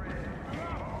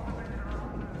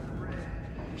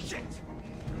 Shit.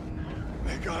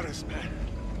 They got us, man.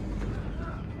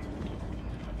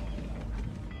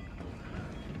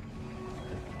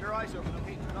 Your eyes open,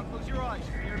 okay? Now close your eyes,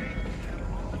 you hear me?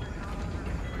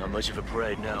 Not much of a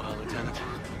parade now, huh, Lieutenant?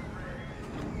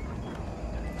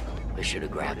 They should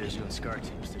have grabbed us. You and Scar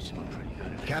teams, they should look pretty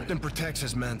good. Captain protects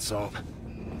his men, Salt.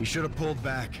 He should have pulled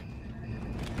back.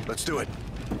 Let's do it.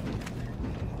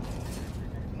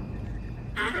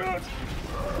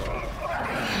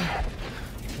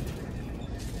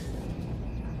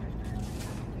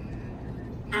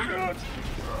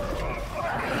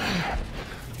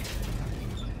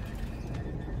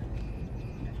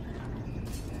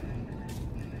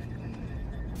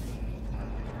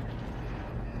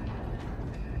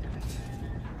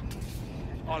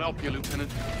 I'll help you,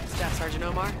 Lieutenant. Staff Sergeant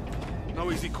Omar?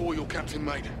 No easy call, your captain,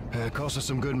 mate. It cost us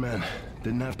some good men.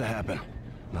 Didn't have to happen.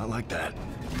 Not like that.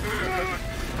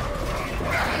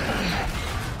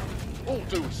 All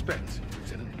due respect,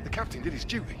 Lieutenant. The captain did his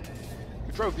duty.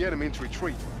 We drove the enemy into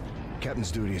retreat.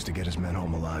 Captain's duty is to get his men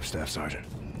home alive, Staff Sergeant.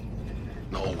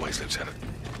 Not always, Lieutenant.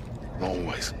 Not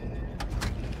always.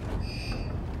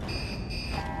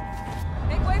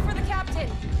 Make way for the captain!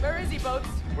 Where is he, Boats?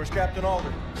 Where's Captain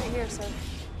Alder? Right here, sir.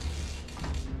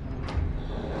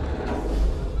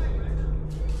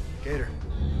 Gator.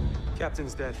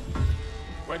 Captain's dead.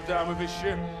 Went down with his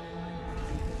ship.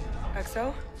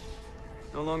 XO?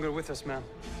 No longer with us, ma'am.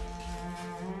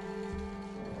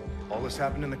 All this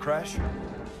happened in the crash?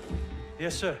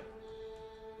 Yes, sir.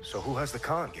 So who has the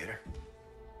con, Gator?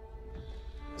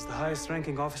 As the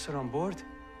highest-ranking officer on board,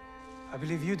 I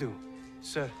believe you do,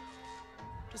 sir.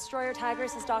 Destroyer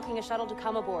Tigris is docking a shuttle to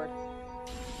come aboard.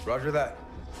 Roger that.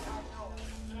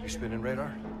 You spinning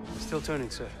radar? Still turning,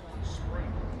 sir.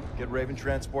 Get Raven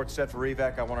transport set for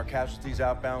evac. I want our casualties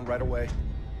outbound right away.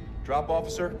 Drop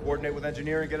officer, coordinate with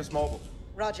engineer, and get us mobile.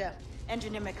 Roger.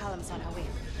 Engineer McCallum's on her way.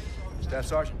 Staff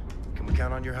Sergeant, can we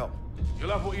count on your help?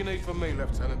 You'll have what you need from me,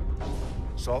 Lieutenant.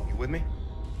 Salt, you with me?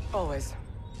 Always.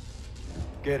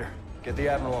 Gator, get the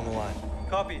Admiral on the line.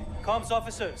 Copy. Comms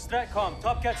officer, Stratcom,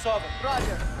 Top Cat Sovereign.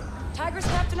 Roger. Tigris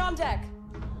captain on deck.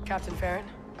 Captain Farron.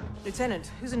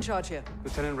 Lieutenant, who's in charge here?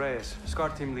 Lieutenant Reyes, SCAR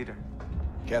team leader.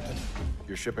 Captain,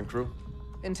 your ship and crew?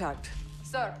 Intact.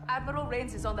 Sir, Admiral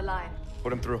Rains is on the line.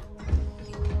 Put him through.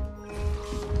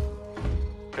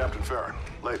 Captain Farron,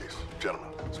 ladies,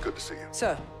 gentlemen, it's good to see you.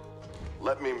 Sir.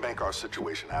 Let me make our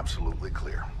situation absolutely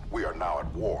clear. We are now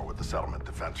at war with the Settlement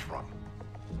Defense Front.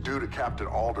 Due to Captain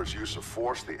Alder's use of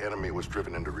force, the enemy was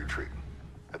driven into retreat.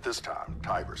 At this time,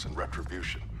 Tigris and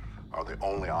Retribution are the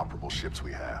only operable ships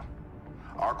we have.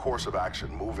 Our course of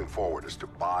action moving forward is to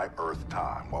buy Earth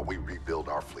time while we rebuild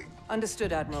our fleet.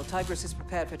 Understood, Admiral. Tigris is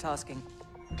prepared for tasking.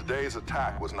 Today's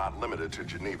attack was not limited to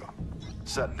Geneva.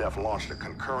 SetDef launched a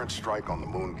concurrent strike on the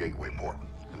Moon Gateway port,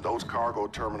 and those cargo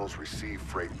terminals receive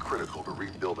freight critical to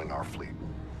rebuilding our fleet.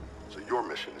 So your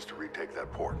mission is to retake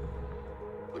that port.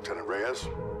 Lieutenant Reyes,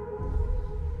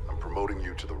 I'm promoting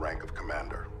you to the rank of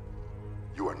commander.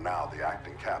 You are now the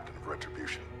acting captain of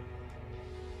Retribution.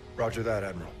 Roger that,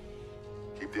 Admiral.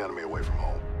 Keep the enemy away from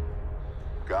home.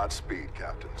 Godspeed,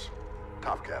 captains.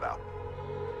 Top Cat out.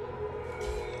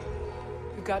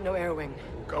 We've got no air wing.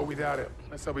 Go without it.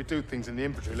 That's how we do things in the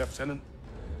infantry, Lieutenant.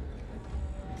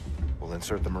 We'll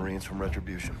insert the Marines from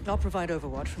Retribution. I'll provide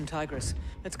overwatch from Tigris.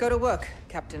 Let's go to work,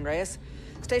 Captain Reyes.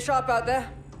 Stay sharp out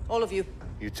there, all of you.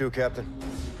 You too, Captain.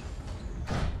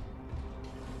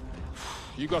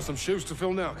 You got some shoes to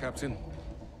fill now, Captain.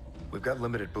 We've got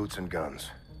limited boots and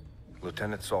guns.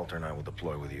 Lieutenant Salter and I will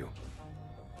deploy with you.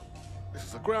 This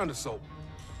is a ground assault.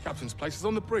 Captain's place is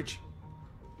on the bridge.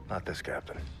 Not this,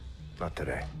 Captain. Not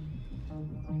today.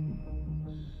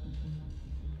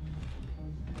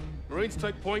 Marines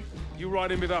take point. You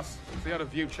ride in with us. See how the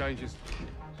view changes.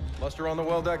 Muster on the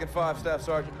well deck at 5, Staff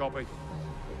Sergeant. Copy.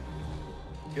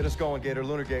 Get us going, Gator.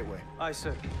 Lunar Gateway. Aye,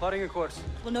 sir. Plotting a course.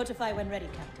 We'll notify when ready,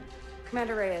 Captain.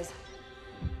 Commander Reyes.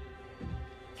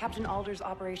 Captain Alder's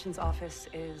operations office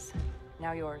is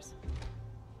now yours.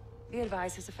 Be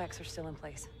advised his effects are still in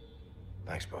place.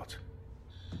 Thanks, Boats.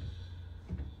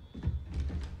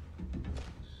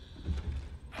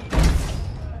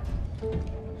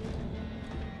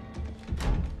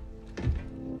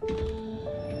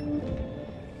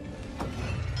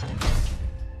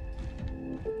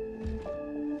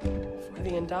 For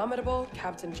the indomitable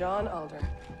Captain John Alder.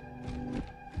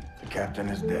 The captain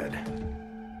is dead.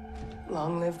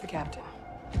 Long live the captain.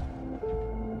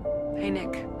 Hey,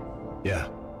 Nick. Yeah.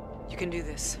 You can do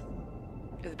this.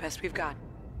 You're the best we've got.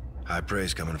 High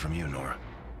praise coming from you, Nora.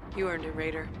 You earned it,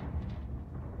 Raider.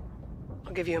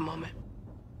 I'll give you a moment.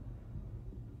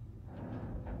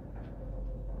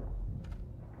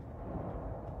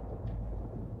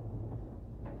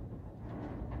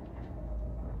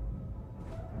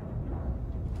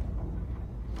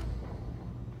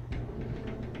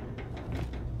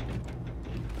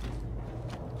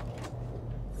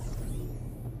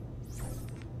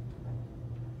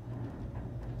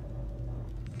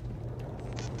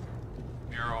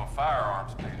 Bureau of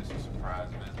Firearms paid us a surprise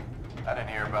visit. I didn't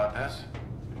hear about this.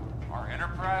 Our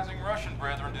enterprising Russian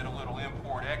brethren did a little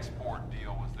import-export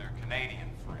deal with their Canadian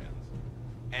friends.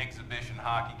 Exhibition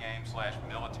hockey game /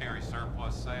 military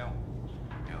surplus sale.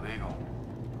 Illegal.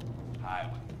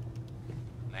 Highly.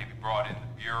 Navy brought in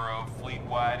the Bureau,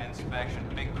 fleet-wide inspection,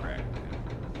 big crack.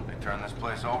 They turned this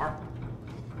place over?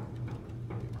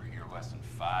 We were here less than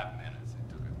 5 minutes.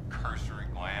 They took a cursory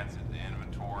glance at the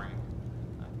inventory.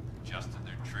 adjusted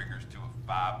their triggers to a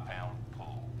 5-pound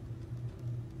pull.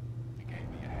 He gave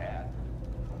me a hat.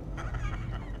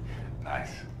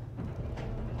 Nice.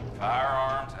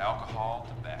 Firearms, alcohol,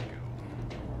 tobacco.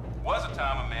 Was a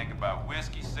time a man could buy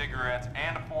whiskey, cigarettes,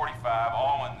 and a .45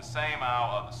 all in the same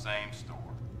aisle of the same store.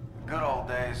 Good old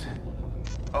days.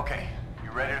 Okay,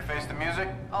 you ready to face the music?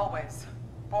 Always.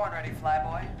 Born ready,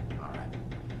 flyboy. All right.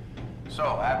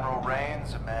 So, Admiral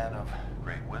Rains, a man of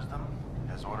great wisdom,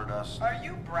 has ordered us... Are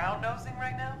you brown-nosing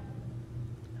right now?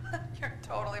 You're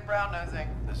totally brown-nosing.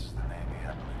 This is the Navy,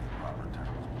 I believe the proper term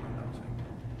is blue-nosing.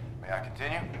 May I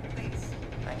continue? Please.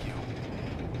 Thank you.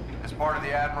 As part of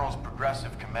the Admiral's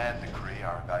progressive command decree,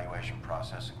 our evaluation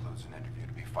process includes an interview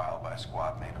to be filed by a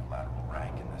squad mate of lateral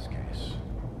rank in this case.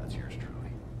 That's yours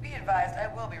truly. Be advised, I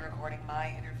will be recording my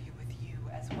interview with you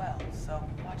as well, so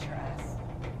watch your ass.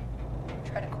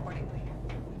 Tread accordingly,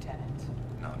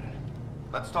 Lieutenant. Noted.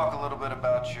 Let's talk a little bit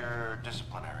about your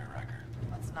disciplinary record.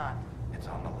 Let's not. It's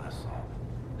on the list, Salt.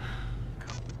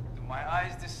 Do my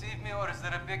eyes deceive me, or is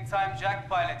there a big-time jack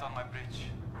pilot on my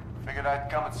bridge? Figured I'd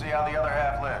come and see how the other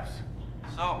half lives.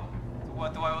 So, to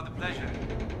what do I owe the pleasure?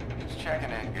 Just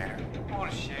checking in, Gator.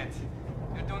 Bullshit.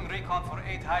 You're doing recon for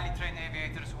 8 highly trained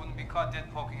aviators who wouldn't be caught dead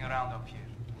poking around up here.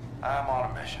 I'm on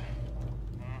a mission.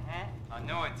 I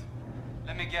knew it.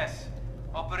 Let me guess.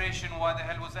 Operation Why the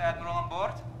Hell Was the Admiral on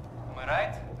board? Am I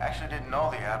right? Actually didn't know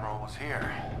the Admiral was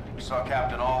here. We saw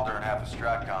Captain Alder and half the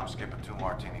Stratcom skip a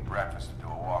 2-martini breakfast to do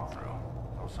a walkthrough.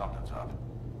 So something's up.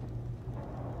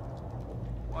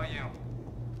 Why you?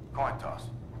 Coin toss.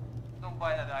 Don't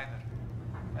buy that either.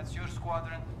 That's your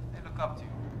squadron. They look up to you.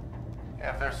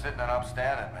 Yeah, if they're sitting and I'm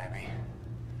standing, maybe.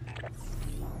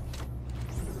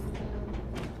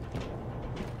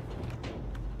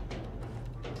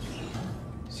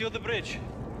 Seal the bridge.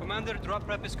 Commander, drop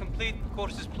prep is complete.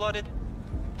 Course is plotted.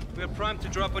 We are primed to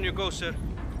drop on your go, sir.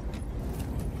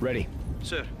 Ready.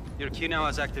 Sir, your key now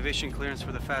has activation clearance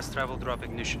for the fast travel drop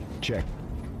ignition. Check.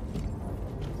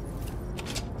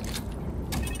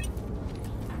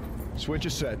 Switch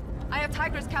is set. I have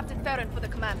Tigress Captain Farron for the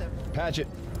commander. Patch it.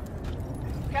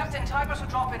 Captain, Tigress will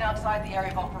drop in outside the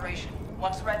area of operation.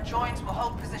 Once Red joins, we'll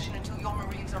hold position until your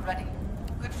Marines are ready.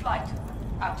 Good flight.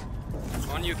 Out.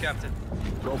 On you, Captain.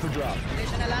 Go for drop.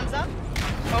 Vision alarms up.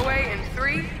 Away in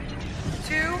 3,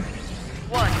 2,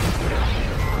 1.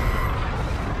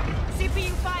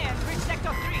 CPU fire, bridge sector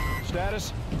 3.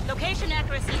 Status? Location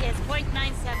accuracy is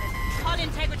 0.97. Hull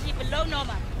integrity below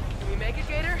normal. Can we make it,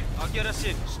 Gator? I'll get us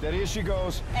in. Steady as she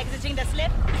goes. Exiting the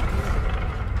slip.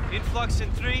 Influx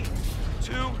in 3,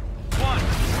 2, 1.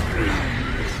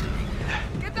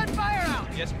 Get that fire out!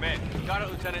 Yes, ma'am. Got it,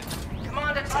 Lieutenant.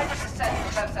 Commander, Tigress is set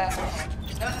for close air.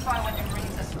 Notify when your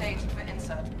Marines are staged for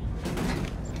insert.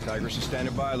 Tigress is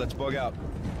standing by. Let's bug out.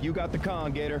 You got the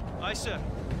con, Gator. Aye, sir.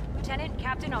 Lieutenant,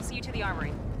 Captain, I'll see you to the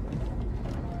armory.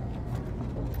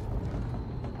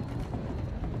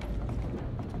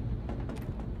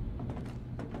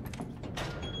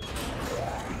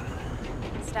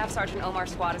 Staff Sergeant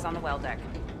Omar's squad is on the well deck.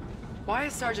 Why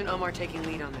is Sergeant Omar taking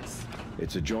lead on this?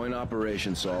 It's a joint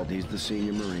operation, Salt. He's the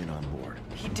senior Marine on board.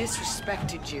 He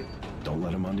disrespected you. Don't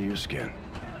let him under your skin.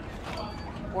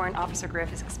 Warrant Officer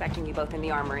Griff is expecting you both in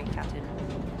the armory, Captain.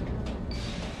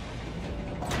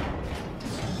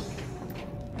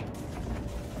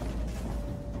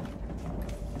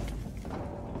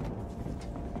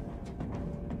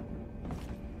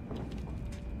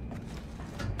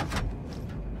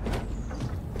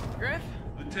 Griff?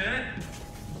 Lieutenant,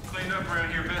 cleaned up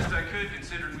around here best I could,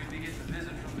 considering we'd be getting a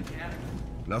visit from the captain.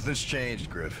 Nothing's changed,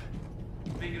 Griff.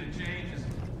 Speaking of changes,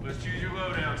 let's choose your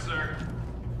lowdown, sir.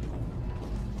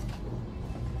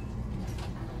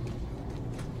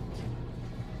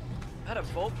 That a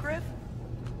Volt, Griff?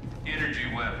 Energy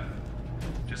weapon.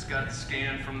 Just got the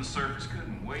scan from the surface.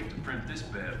 Couldn't wait to print this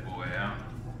bad boy out.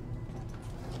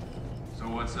 So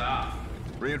what's up?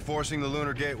 Reinforcing the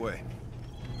lunar gateway.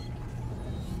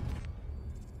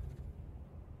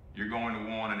 You're going to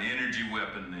want an energy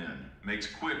weapon then. Makes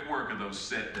quick work of those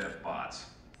set def bots.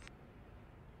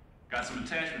 Got some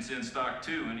attachments in stock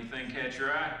too. Anything catch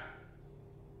your eye?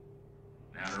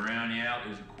 Now to round you out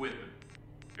is equipment.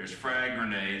 There's frag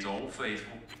grenades, old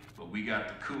faithful, but we got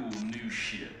the cool new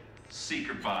shit.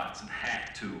 Seeker bots and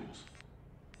hack tools.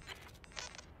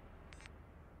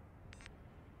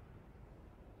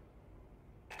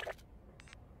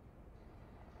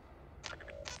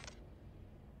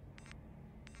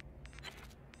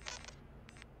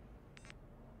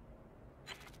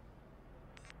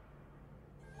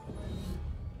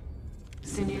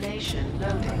 Simulation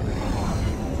loading.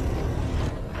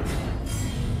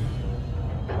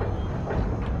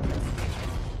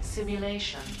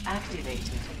 Simulation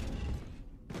activated.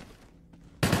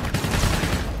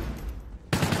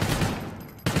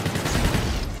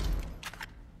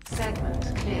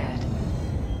 Segment cleared.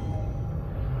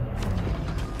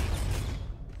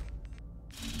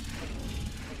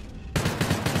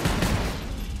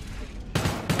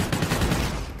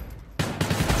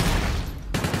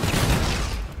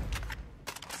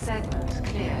 Segment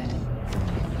cleared.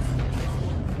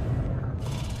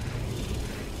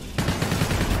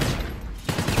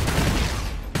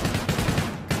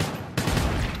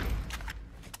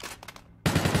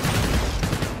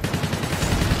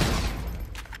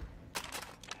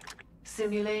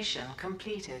 Simulation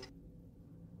completed.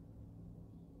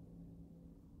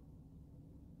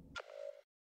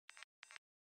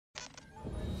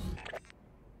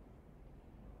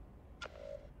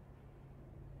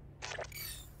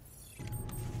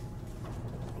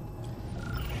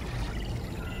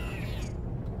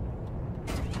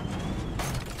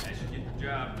 That should get the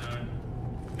job done.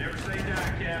 Never say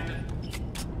die, Captain.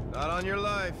 Not on your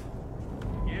life.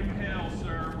 Give him hell,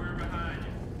 sir. We're behind you.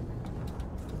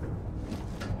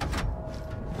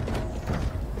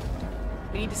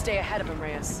 We need to stay ahead of him,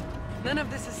 Reyes. None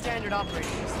of this is standard operating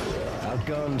procedure.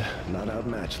 Outgunned, not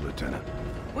outmatched, Lieutenant.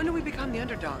 When did we become the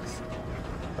underdogs?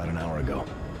 About an hour ago.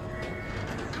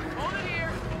 Hold it here.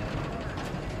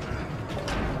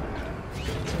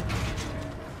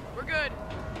 We're good.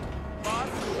 Boss?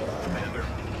 Commander.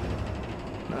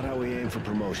 Not how we aim for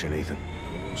promotion, Ethan.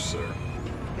 No, sir.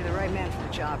 You're the right man for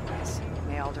the job, Reyes.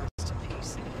 May all rest in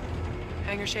peace.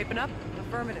 Hangar shaping up?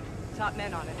 Affirmative. Top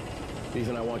men on it.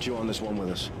 Ethan, I want you on this one with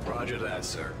us. Roger that,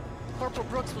 sir. Corporal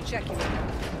Brooks will check you in.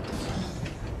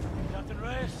 Captain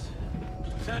Reyes,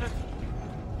 Lieutenant,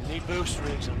 you need boost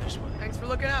rigs on this one. Thanks for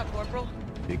looking out, Corporal.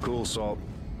 Be cool, Salt.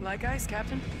 Like ice,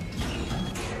 Captain.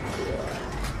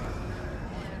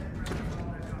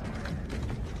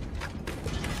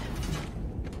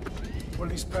 What are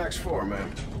these packs for,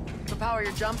 man? To power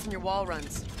your jumps and your wall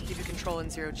runs. Keep you controlling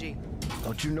zero-G.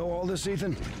 Don't you know all this,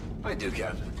 Ethan? I do,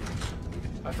 Captain.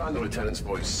 I find the lieutenant's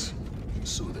voice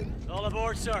soothing. All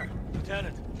aboard, sir.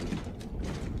 Lieutenant.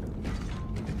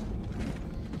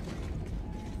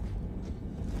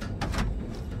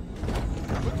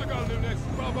 Good to go, Nunes.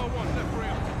 Bravo 1, left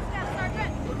rear. Staff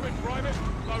Sergeant! Good win, Private.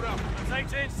 Load up.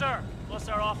 That's 18, sir. Plus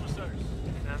our officers.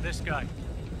 And this guy.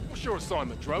 What's your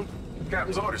assignment, drone?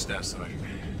 Captain's orders, Staff Sergeant.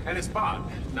 And it's bot,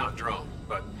 not drone,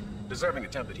 but deserving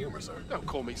attempted humor, sir. Don't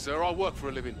call me sir, I work for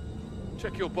a living.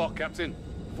 Check your bot, Captain,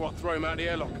 before I throw him out the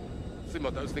airlock. See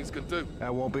what those things can do.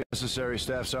 That won't be necessary,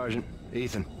 Staff Sergeant.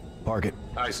 Ethan, park it.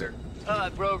 Aye, sir.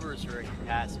 Grovers are at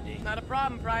capacity. Not a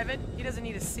problem, Private. He doesn't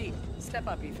need a seat. Step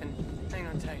up, Ethan. Hang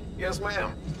on tight. Yes,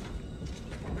 ma'am.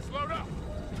 Let's load up.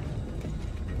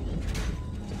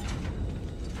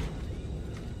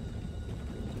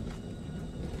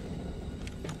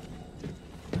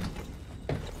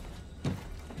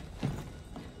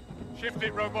 Shift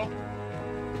it, robot.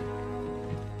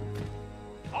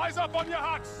 Eyes up on your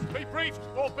huts. Be briefed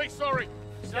or be sorry.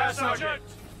 Staff Sergeant.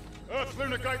 Earth's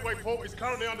lunar gateway port is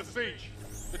currently under siege.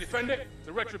 To defend it,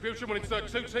 the Retribution will insert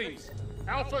 2 teams.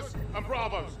 Alphas and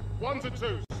Bravos, 1s and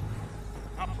 2s.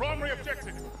 Our primary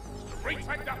objective is to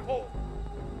retake that port.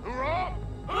 Hoorah!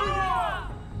 Hoorah!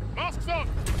 Masks on!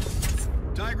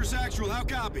 Tigris Actual, how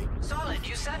copy? Solid,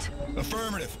 you set?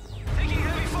 Affirmative. Taking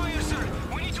heavy fire, sir.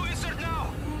 We need to insert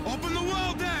now. Open the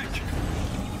well deck!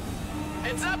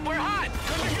 Heads up, we're hot.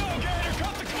 Good to go, Gator.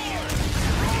 Cut the cord.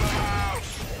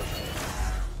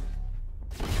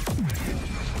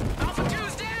 Alpha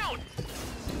 2's down.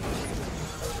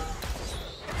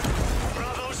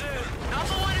 Bravo's in.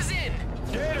 Alpha 1 is in.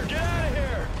 Gator, get out of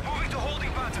here! Moving to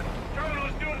holding pattern.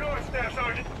 Terminal's due north, Staff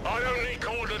Sergeant. I don't need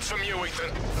coordinates from you,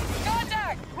 Ethan.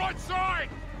 Contact! Right side!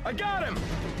 I got him!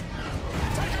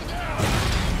 Take him down!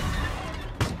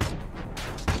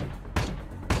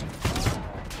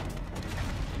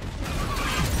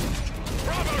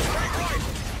 Bravo, take right!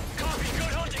 Copy.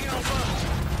 Good hunting, Alpha.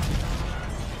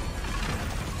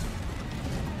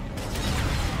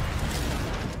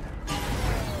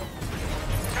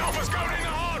 Alpha's going in the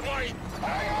hard way!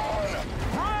 Hang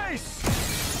on! Brace!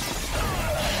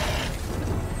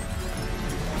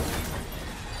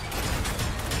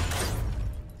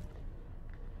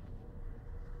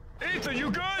 Ethan,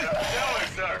 you good? Going,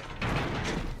 sir.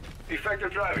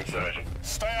 Effective driving, Sergeant.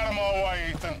 Stay out of my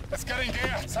way, Ethan. Let's get in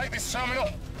gear. Take this terminal.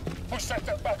 Push that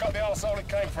deck back up the arsehole it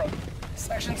came from.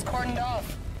 Section's cordoned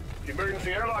off.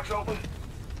 Emergency airlock's open.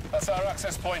 That's our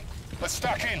access point. Let's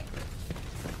stack in.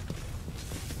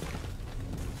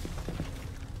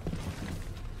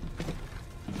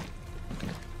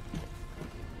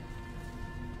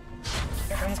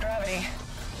 Here comes Grav.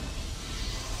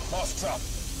 What's up?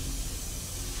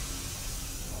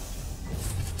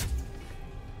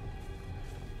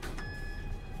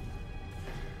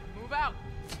 Move out.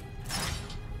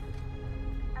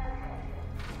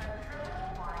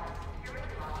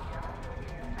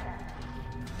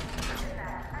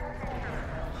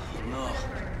 No.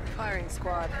 Firing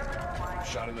squad.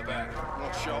 Shot in the back.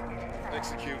 Not shot.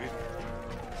 Executed.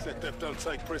 Said Def don't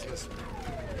take prisoners.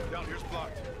 Down here's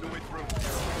blocked. No way through.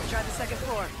 Try the second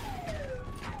floor.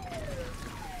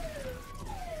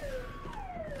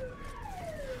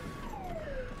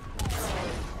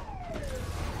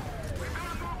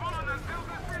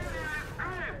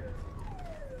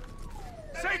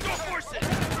 Take off forces!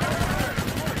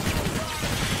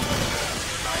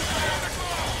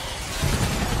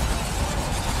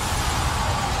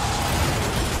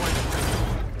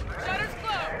 Shutter's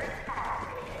closed.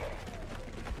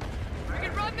 We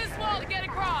can run this wall to get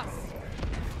across.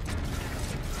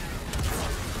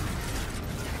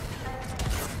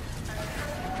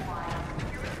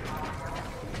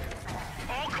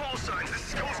 All call signs, this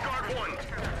is Coast Guard 1.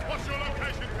 What's your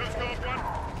location, Coast Guard 1?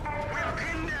 We are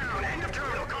pinned down, end of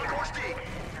terminal, Concourse D.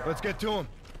 Let's get to him.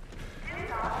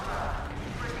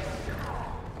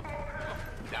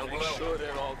 Down below. Sure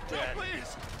they're all dead.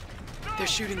 They're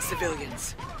shooting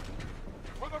civilians.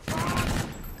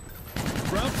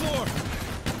 Ground floor.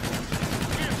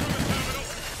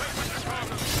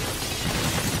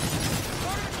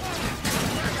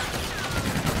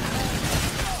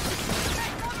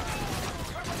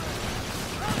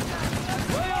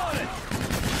 Lay on it!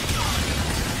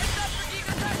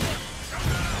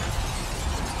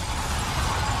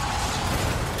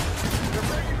 They're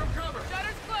breaking from cover.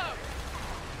 Shutter's closed.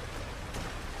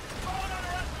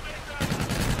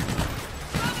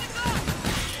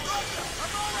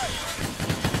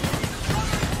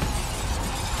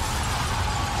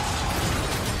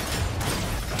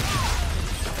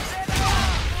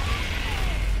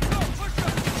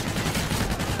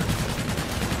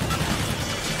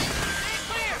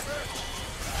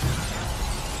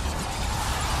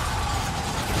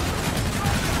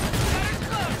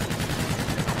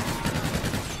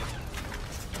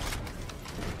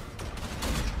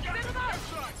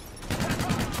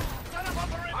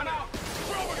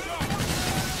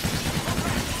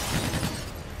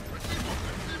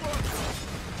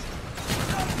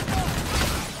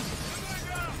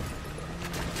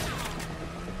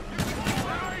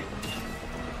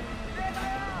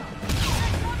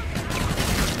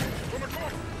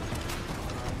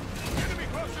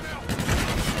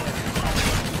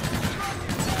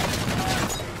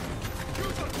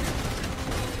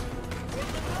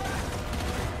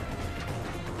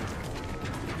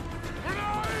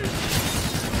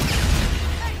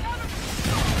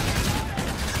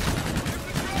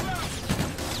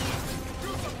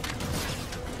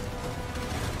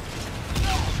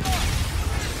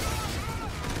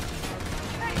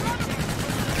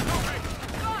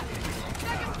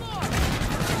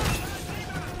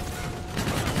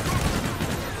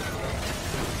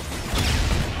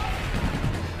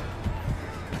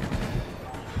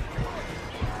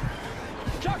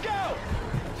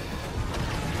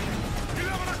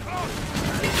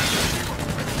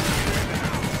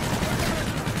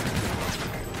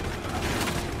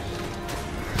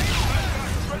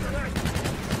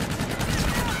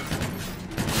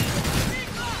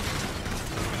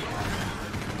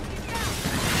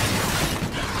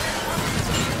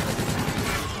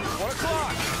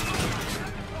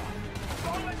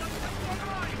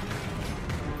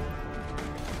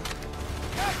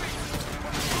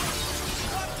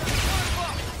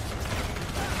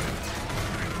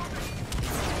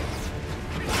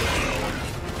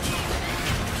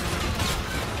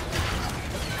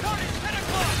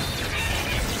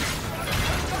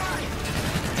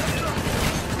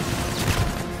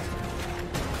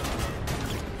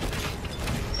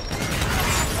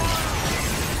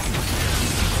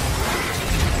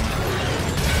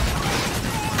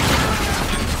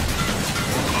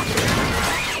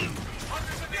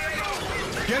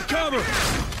 Get cover!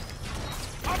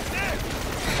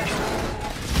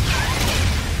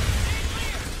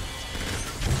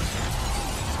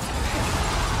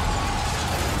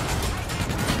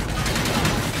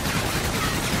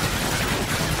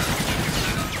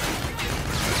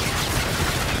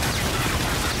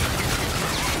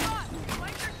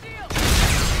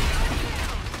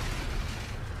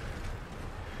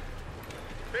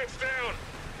 It's down.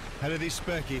 How do these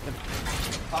spec, Ethan?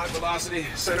 High velocity,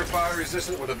 center fire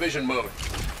resistant with a vision mode.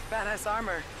 Badass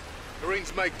armor.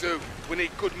 Marines make do. We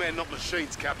need good men, not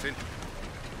machines, Captain.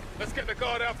 Let's get the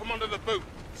guard out from under the boot.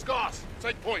 Scars,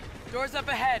 take point. Doors up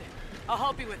ahead. I'll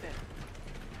help you with it.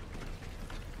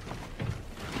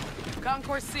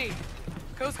 Concourse C.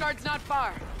 Coast Guard's not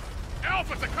far.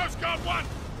 Alpha to Coast Guard 1!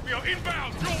 We are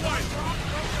inbound, your way!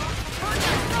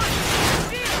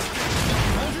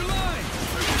 Hold your line!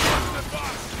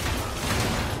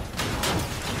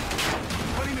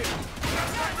 20 minutes.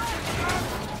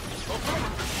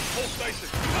 All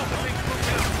stations. Alpha links moved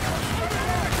out.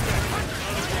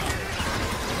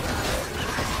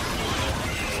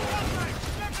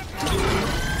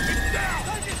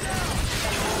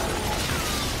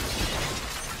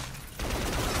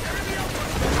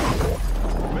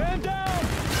 Man down!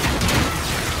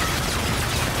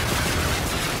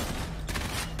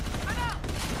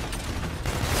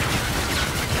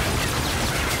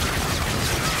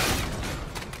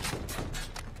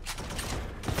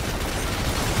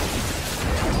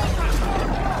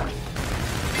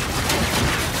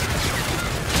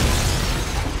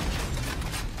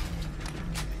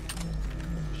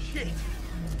 Shit!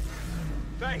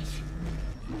 Thanks.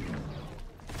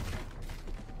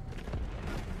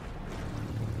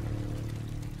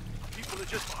 People are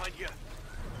just behind you.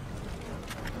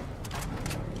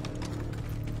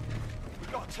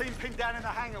 We've got a team pinned down in the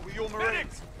hangar with your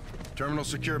Marines. Terminal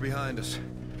secure behind us.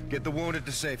 Get the wounded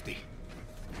to safety.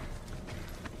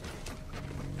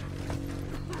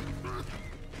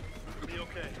 Be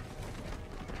okay.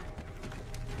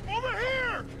 Over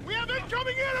here! We have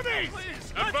incoming enemies!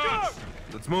 Please, advance!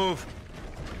 Let's move.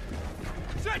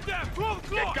 Set them!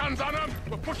 Get guns on them!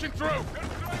 We're pushing through!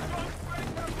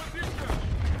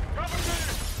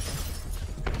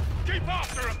 Keep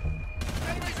after them!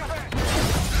 Enemies ahead!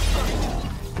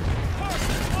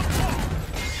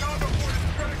 Cargo point is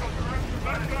critical.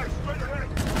 That guy straight ahead!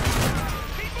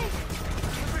 Keep moving!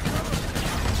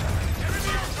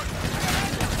 Enemy open!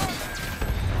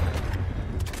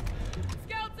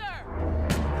 Scouter!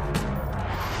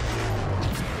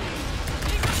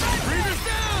 Breathers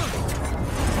down!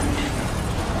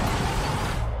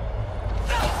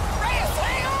 Reyes,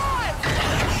 hang on!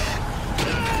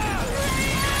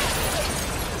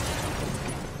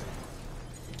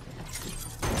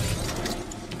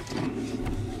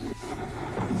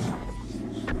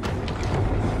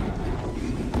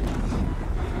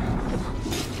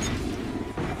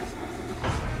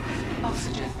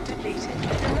 Oxygen depleted.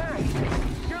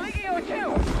 You're leaking O2!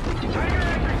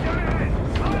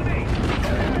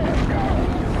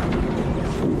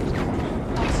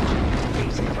 Oxygen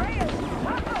depleted. Reyes,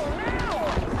 hustle now!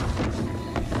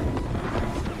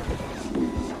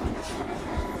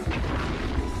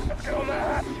 Let's get on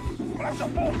that! We'll have to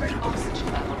forfeit! Oxygen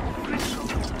level critical.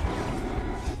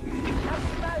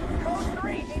 Code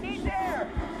 3, he needs air!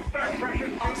 Back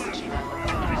pressure! Oxygen level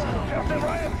critical. Captain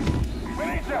Ryan! We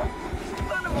need you!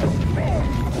 Son of a bitch!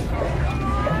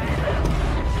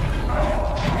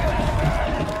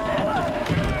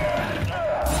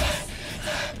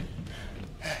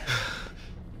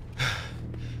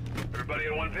 Everybody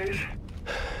in one piece?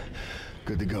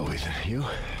 Good to go, Ethan. You?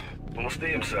 Full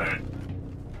steam, sir.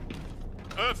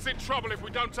 Earth's in trouble if we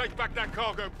don't take back that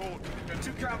cargo port. Can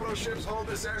 2 capital ships hold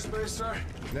this airspace, sir?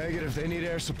 Negative. They need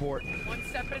air support. One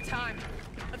step at a time.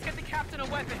 Let's get the captain a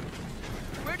weapon.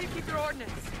 Where do you keep your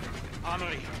ordnance?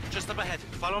 Armory, just up ahead.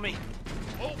 Follow me.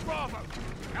 All Bravo!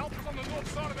 Alpha's on the north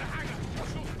side of the hangar.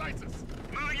 What's your status?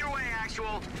 Moving your way,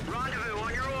 Actual. Rendezvous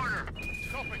on your order.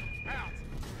 Copy. Out.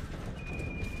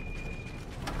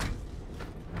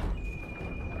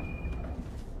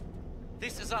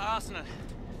 This is our arsenal.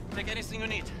 Take anything you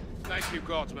need. Thank you,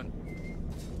 Guardsman.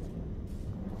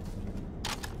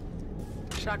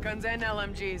 Shotguns and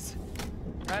LMGs.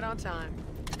 Right on time.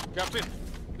 Captain,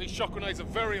 these shock grenades are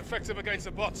very effective against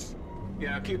the bots.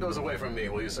 Yeah, keep those away from me,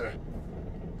 will you, sir?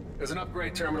 There's an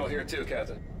upgrade terminal here too,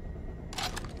 Captain.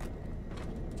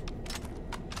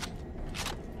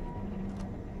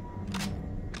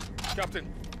 Captain,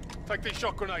 take these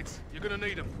shock grenades. You're gonna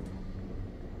need them.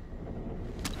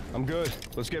 I'm good.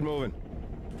 Let's get moving.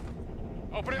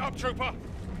 Open it up, Trooper.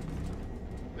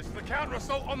 This is the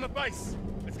counter-assault on the base.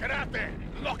 Let's get out there.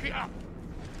 Lock it up.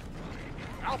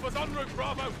 Alpha's en route,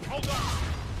 Bravo. Hold on.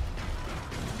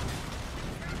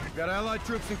 Got Allied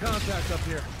troops in contact up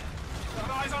here. Got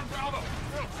eyes on Bravo.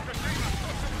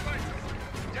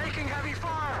 Taking heavy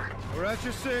fire. We're at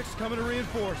your 6, coming to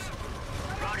reinforce.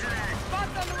 Roger that.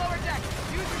 Spots on the lower deck.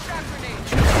 Use your shock grenade.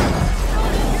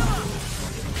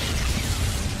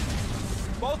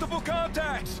 Multiple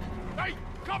contacts! Hey,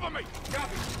 cover me.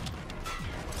 Copy.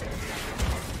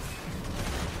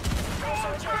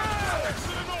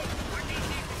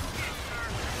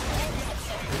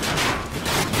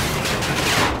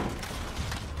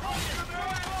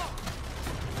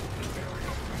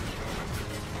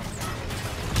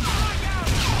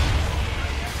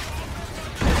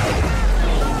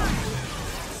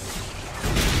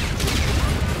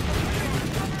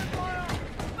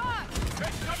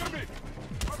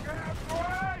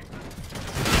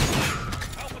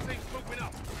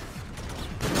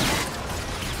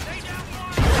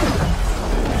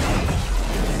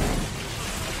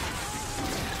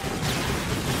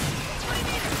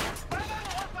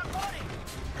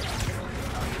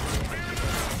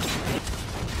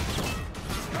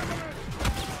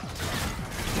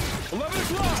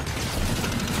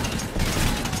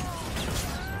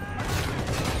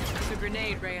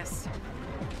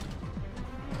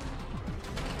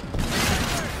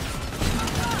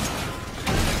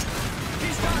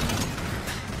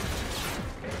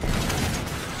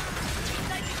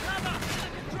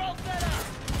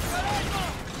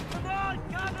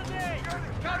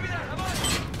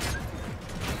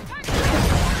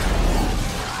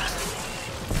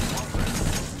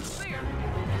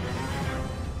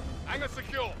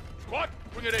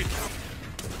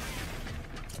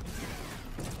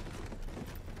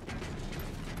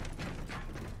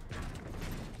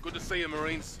 Good to see you,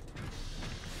 Marines.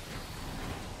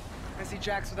 I see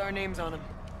jacks with our names on them.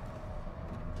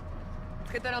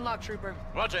 Let's get that unlocked, Trooper.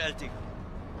 Roger, LT. You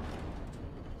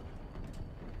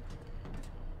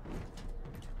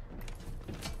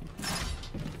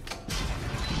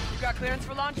got clearance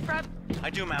for launch prep? I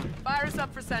do, ma'am. Fire us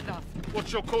up for send-off.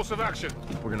 What's your course of action?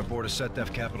 We're gonna board a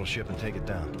SETDEF capital ship and take it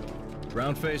down.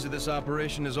 Ground phase of this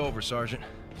operation is over, Sergeant.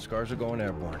 Scars are going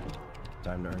airborne.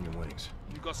 Time to earn your wings.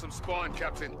 You got some spine,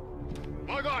 Captain.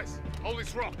 My guys, hold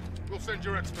this rock. We'll send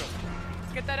your exfil.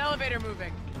 Let's get that elevator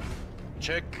moving.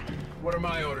 Check. What are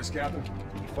my orders, Captain?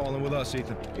 You falling with us,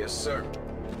 Ethan? Yes, sir.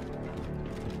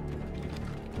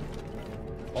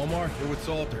 Omar, you're with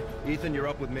Salter. Ethan, you're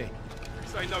up with me.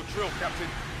 This ain't no drill, Captain.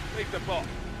 Leave the bot.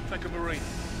 Take a Marine.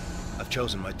 I've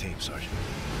chosen my team, Sergeant.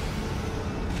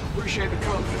 Appreciate the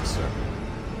confidence, sir.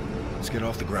 Let's get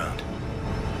off the ground.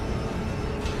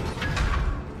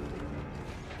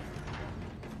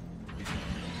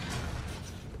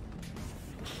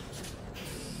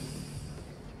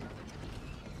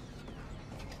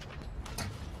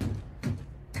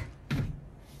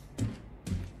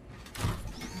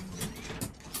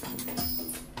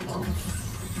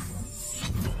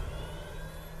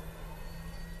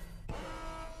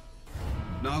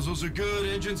 Nozzles are good,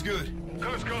 engine's good.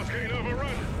 Coast Guard's getting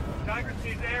overrun. Tiger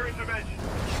needs air intervention.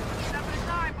 Step at a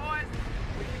time, boys.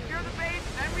 We secure the base,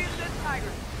 then we assist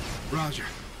Tiger. Roger.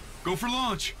 Go for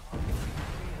launch.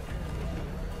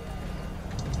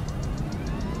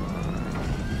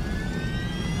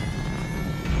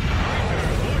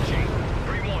 Launching.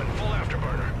 3-1, full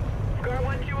afterburner. Scar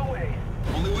 1-2 away.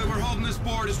 Only way we're holding this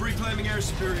board is reclaiming air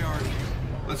superiority.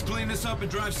 Let's clean this up and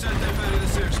drive SETDEF out of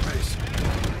this airspace.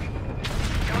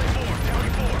 County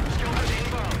 4, still has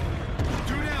inbound.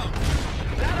 2 down.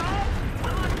 Is that all?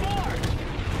 I'm on board.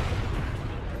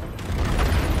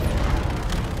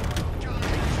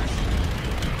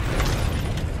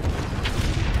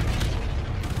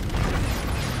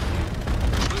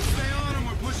 Let's stay on them,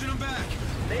 we're pushing them back.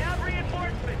 They have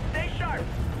reinforcements. Stay sharp.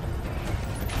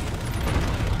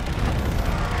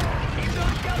 Keep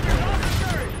those shelters on the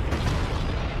surge.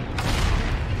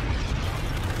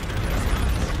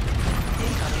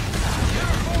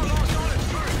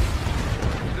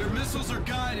 Their missiles are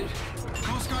guided.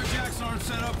 Coast Guard jacks aren't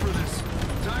set up for this.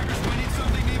 Tigers, we need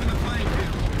something to even the playing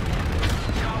field.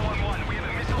 Scar 1-1, we have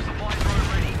a missile supply drone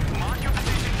ready. Mark your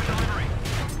position for delivery.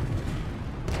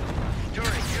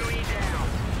 Turret, UE down.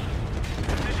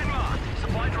 Position marked.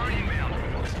 Supply drone inbound.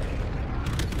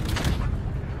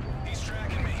 He's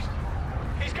tracking me.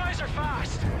 These guys are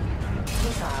fast.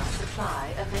 Missile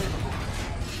supply available.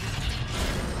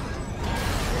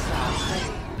 Missiles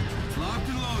ready. Locked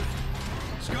and loaded.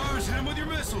 Scars, hit him with your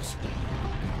missiles.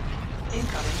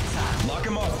 Incoming missile. Lock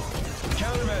him up.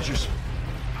 Countermeasures.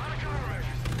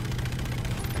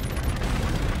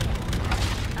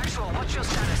 Actual, what's your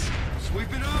status?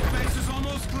 Sweeping up, base is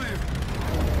almost clear.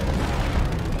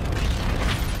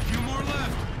 Few more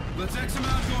left. Let's X them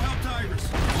out and go help Tigers.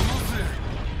 Almost there.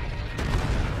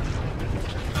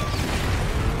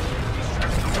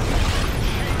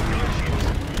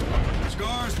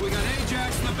 Scars, we got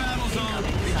Ajax in the battle zone.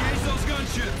 Engage those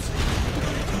gunships.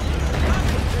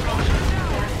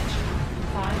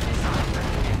 5 missiles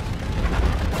ready.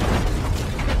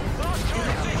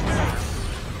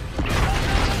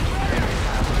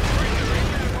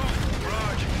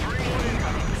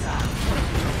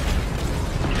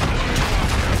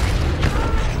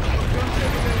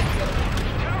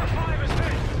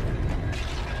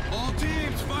 All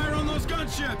teams, fire on those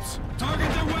gunships. Target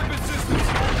their weapon systems.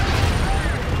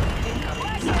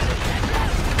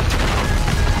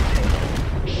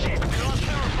 Shit, lost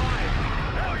Tower 5.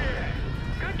 Hell yeah.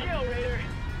 Good kill, Raider.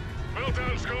 Well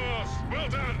done, Scars. Well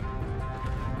done.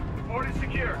 Port is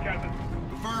secure, Captain.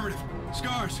 Affirmative.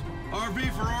 Scars,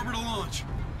 RV for orbital launch.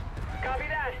 Copy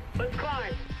that. Let's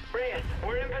climb. Reyes,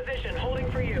 we're in position, holding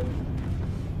for you.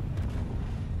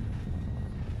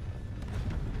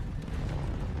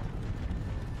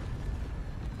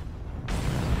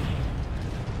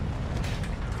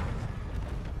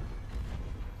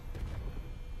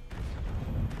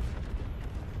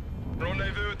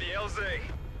 Rendezvous at the LZ.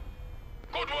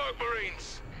 Good work,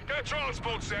 Marines. Get a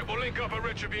transport set. We'll link up at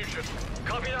Retribution.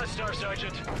 Copy that, Star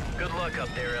Sergeant. Good luck up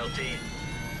there, LT.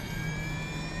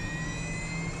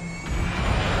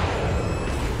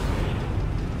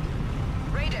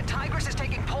 Raider, Tigris is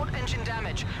taking port engine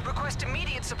damage. Request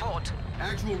immediate support.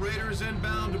 Actual Raiders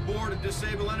inbound to board and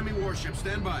disable enemy warship.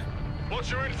 Stand by. What's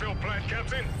your infill plan,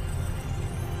 Captain?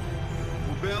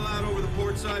 We'll bail out over the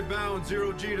port side bow and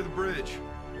 0G to the bridge.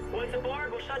 Once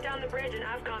aboard, we'll shut down the bridge and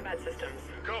have combat systems.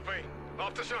 Copy.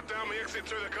 Off to shut down the exit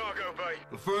through the cargo bay.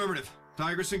 Affirmative.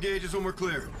 Tigris engages when we're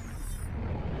clear.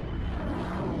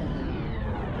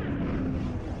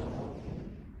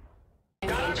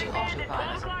 Engaging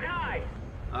autopilot.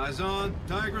 Eyes on.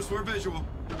 Tigris, we're visual.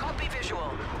 Copy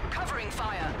visual. Covering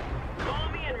fire. Call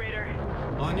me in, Raider.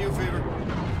 On you, Fever.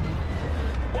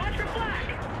 Watch for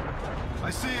flag. I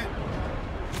see it.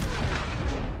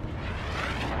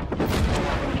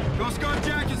 Coast Guard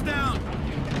Jack is down.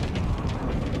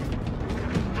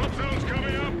 Drop zone's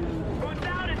coming up. Going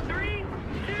down in 3, 2,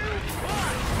 1.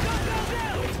 Go, go, go.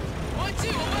 1, 2,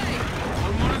 away.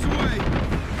 1-1 is away.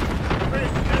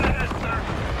 Chris, get ahead, sir.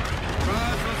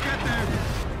 Rise, let's get there.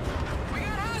 We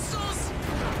got hostiles.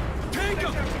 Take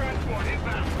them. Transport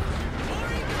inbound. More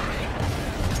incoming.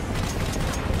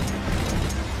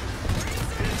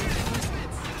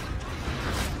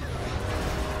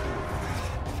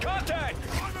 Contact!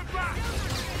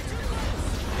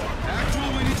 Actual,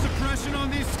 we need suppression on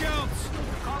these scouts.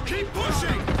 Keep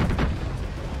pushing!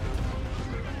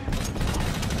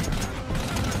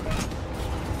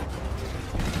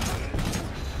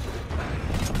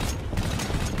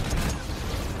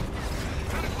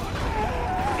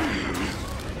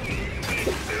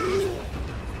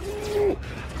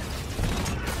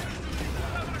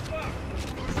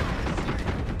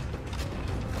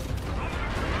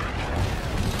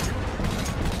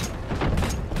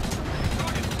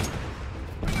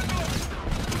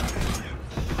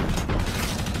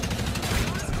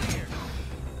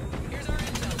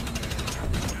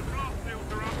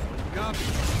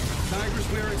 Tigris,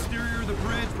 we are exterior of the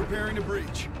bridge, preparing to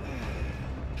breach.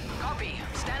 Copy.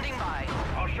 Standing by.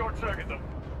 I'll short circuit them.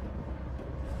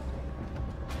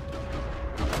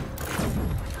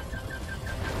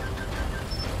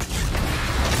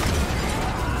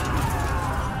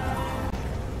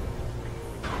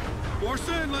 Force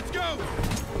in, let's go!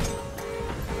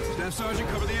 Staff Sergeant,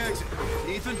 cover the exit.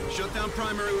 Ethan, shut down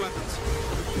primary weapons.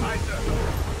 Aye, sir.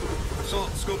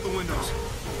 Salt, scope the windows.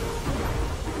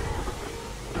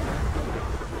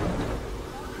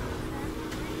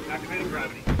 Activating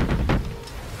gravity.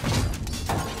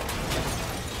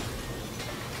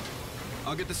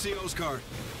 I'll get the CO's card.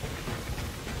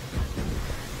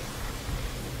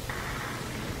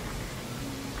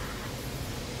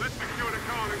 Let's secure the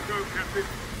car and go, Captain.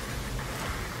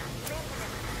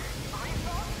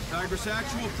 Tigris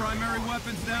actual, primary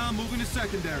weapons down, moving to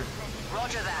secondary.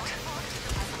 Roger that.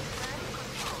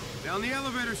 Down the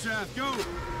elevator shaft, go!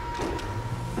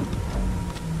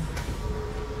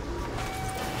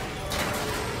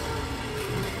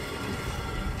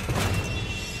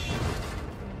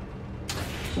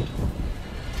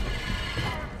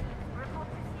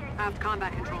 Aft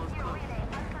combat control is closed.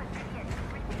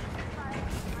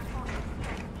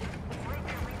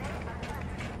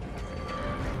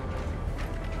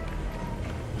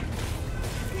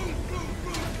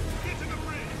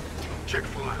 Check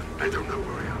fire. They don't know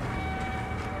where we are.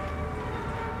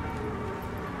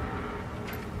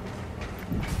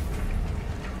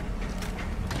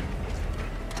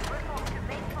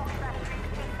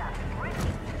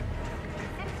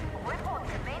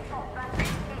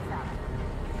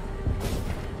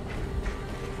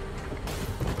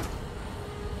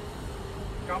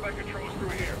 Combat controls through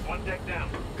here. One deck down.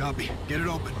 Copy. Get it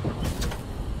open.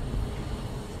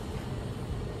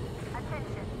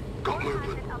 Got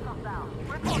movement.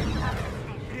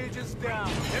 Gauge is down.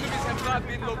 Enemies have not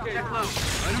been located. Get low.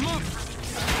 Light him up!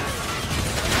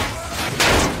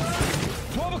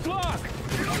 12 o'clock!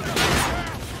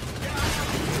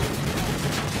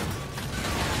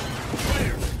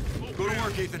 Go to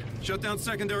work, Ethan. Shut down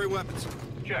secondary weapons.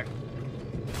 Check.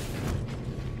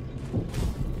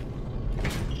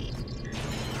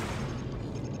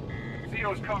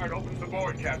 CO's card opens the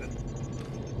board, Captain.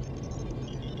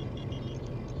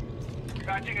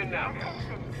 Patching in now.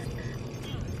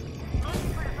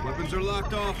 Weapons are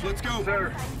locked off. Let's go.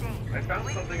 Sir, I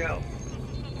found something else.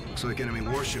 Looks like enemy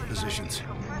warship positions.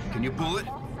 Can you pull it?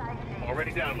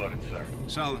 Already downloaded, sir.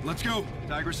 Solid. Let's go.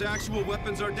 Tigris actual.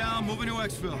 Weapons are down. Moving to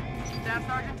exfil. Staff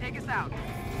Sergeant, take us out.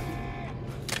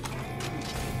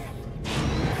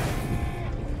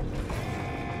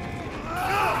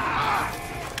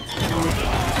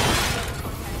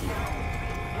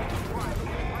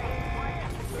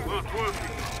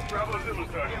 Bravo Zulu,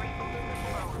 sir.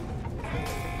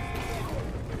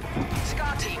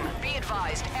 SCAR team, be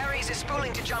advised. Ares is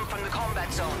spooling to jump from the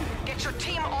combat zone. Get your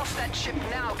team off that ship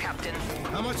now, Captain.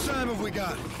 How much time have we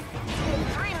got?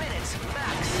 3 minutes,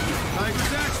 max.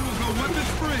 Tigris actual. Go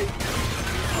weapons free.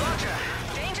 Roger.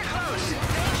 Danger close.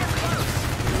 Danger close.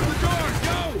 Through the doors.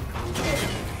 Go!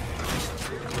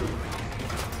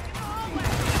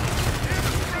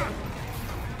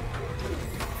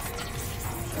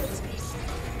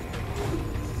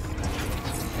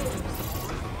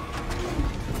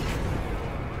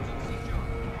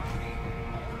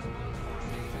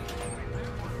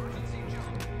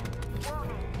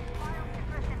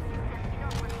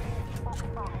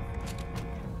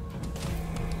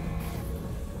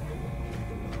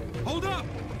 Hold up!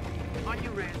 On you,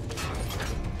 Reyes.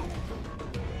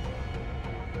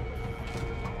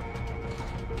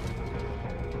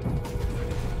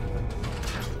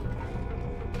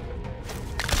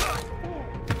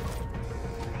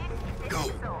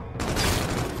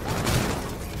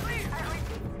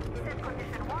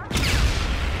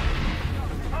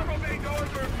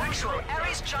 Actual,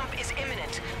 Ares jump is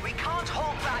imminent. We can't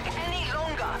hold back any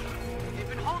longer. You've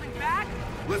been holding back?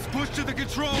 Let's push to the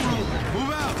control room.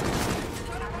 Move out.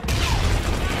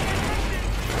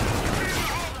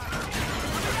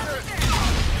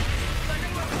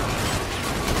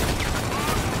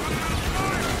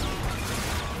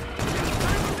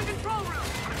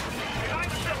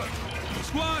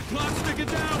 Squad, clock sticking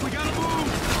down. We gotta move.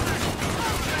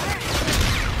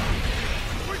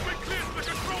 Quickly clear to the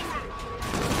control room!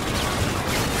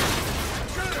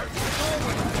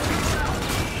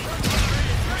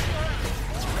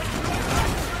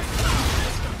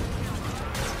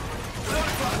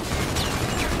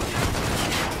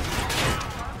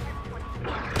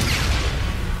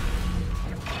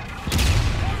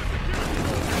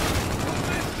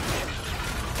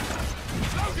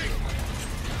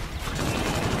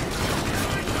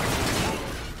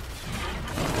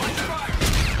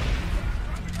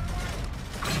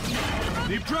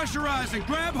 Depressurizing.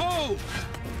 Grab hold.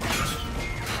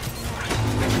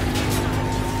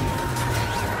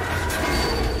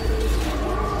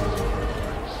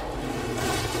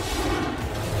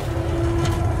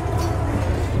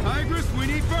 Tigress, we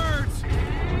need birds.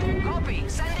 Copy.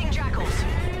 Sending jackals.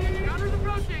 Gunners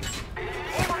approaching.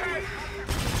 Overhead!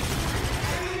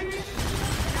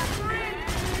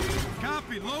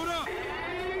 Copy. Load up.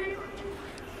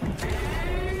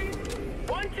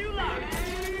 1-2 lock.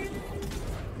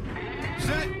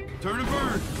 Set. Turn and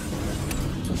burn.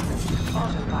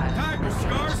 Autopilot. Tigress,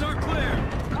 scars are clear.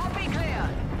 Copy clear.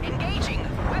 Engaging.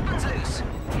 Weapons loose.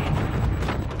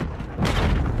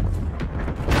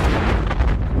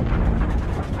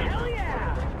 Hell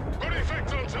yeah! Good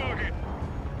effect on target!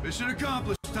 Mission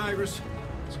accomplished, Tigress.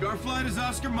 Scar flight is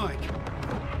Oscar Mike.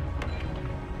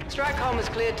 Stratcom has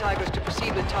cleared Tigers to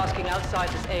proceed with tasking outside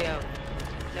this AO.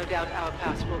 No doubt our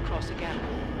paths will cross again.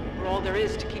 We're all there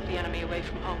is to keep the enemy away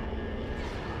from home.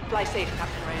 Fly safe,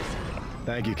 Captain Reyes.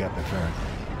 Thank you, Captain Farron.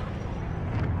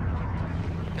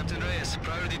 Captain Reyes,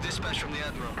 priority dispatch from the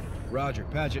Admiral. Roger,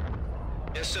 patch it.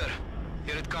 Yes, sir.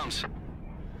 Here it comes.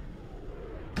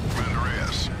 Commander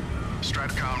Reyes,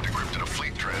 Stratcom decrypted a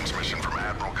fleet transmission from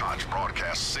Admiral Koch's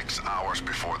broadcast 6 hours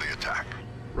before the attack.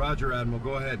 Roger, Admiral.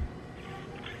 Go ahead.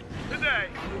 Today,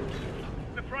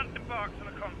 the front embarks on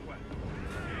a conquest.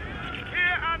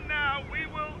 Here and now, we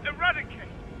will eradicate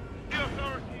the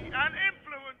authority and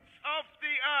influence of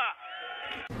the Earth.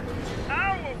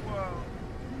 Our world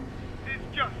is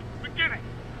just beginning.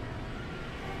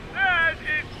 Theirs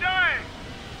is dying.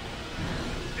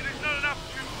 It is not enough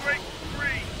to break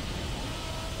free.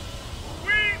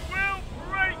 We will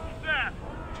break them.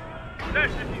 Their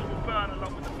cities will burn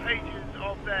along with the pages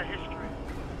of their history.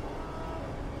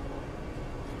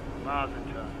 Mars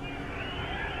return.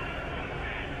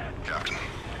 Captain,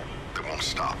 they won't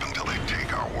stop until they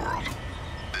take our world.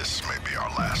 This may be our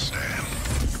last stand.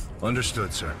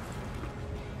 Understood, sir.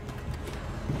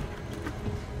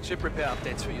 Ship repair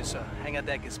updates for you, sir. Hangar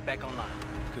deck is back online.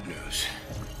 Good news.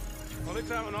 Well, let's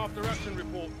have an after-action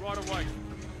report right away.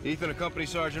 Ethan, accompany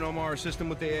Sergeant Omar. Assist him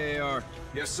with the AAR.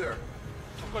 Yes, sir.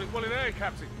 I've got it well in air,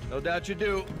 Captain. No doubt you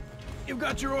do. You've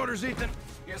got your orders, Ethan.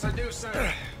 Yes, I do,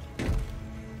 sir.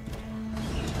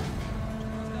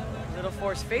 Little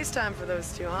forced FaceTime for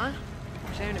those two, huh?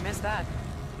 Shame to miss that.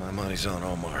 My money's on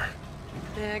Omar.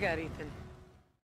 Yeah, I got Ethan.